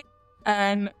so.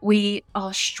 We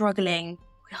are struggling.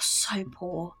 We are so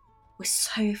poor. We're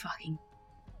so fucking...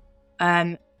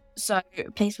 So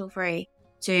please feel free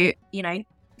to, you know,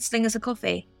 sling us a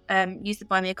coffee. Use the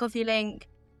Buy Me a Coffee link.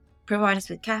 Provide us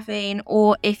with caffeine.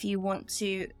 Or if you want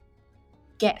to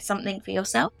get something for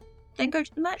yourself, then go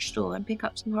to the merch store and pick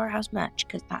up some Horror House merch,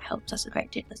 because that helps us a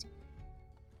great deal.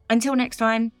 Until next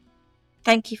time,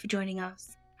 thank you for joining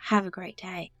us. Have a great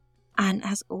day. And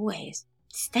as always,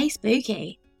 stay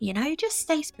spooky. You know, just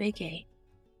stay spooky.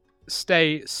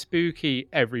 Stay spooky,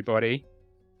 everybody.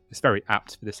 It's very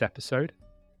apt for this episode.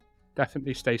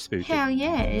 Definitely stay spooky. Hell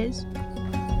yeah, it is.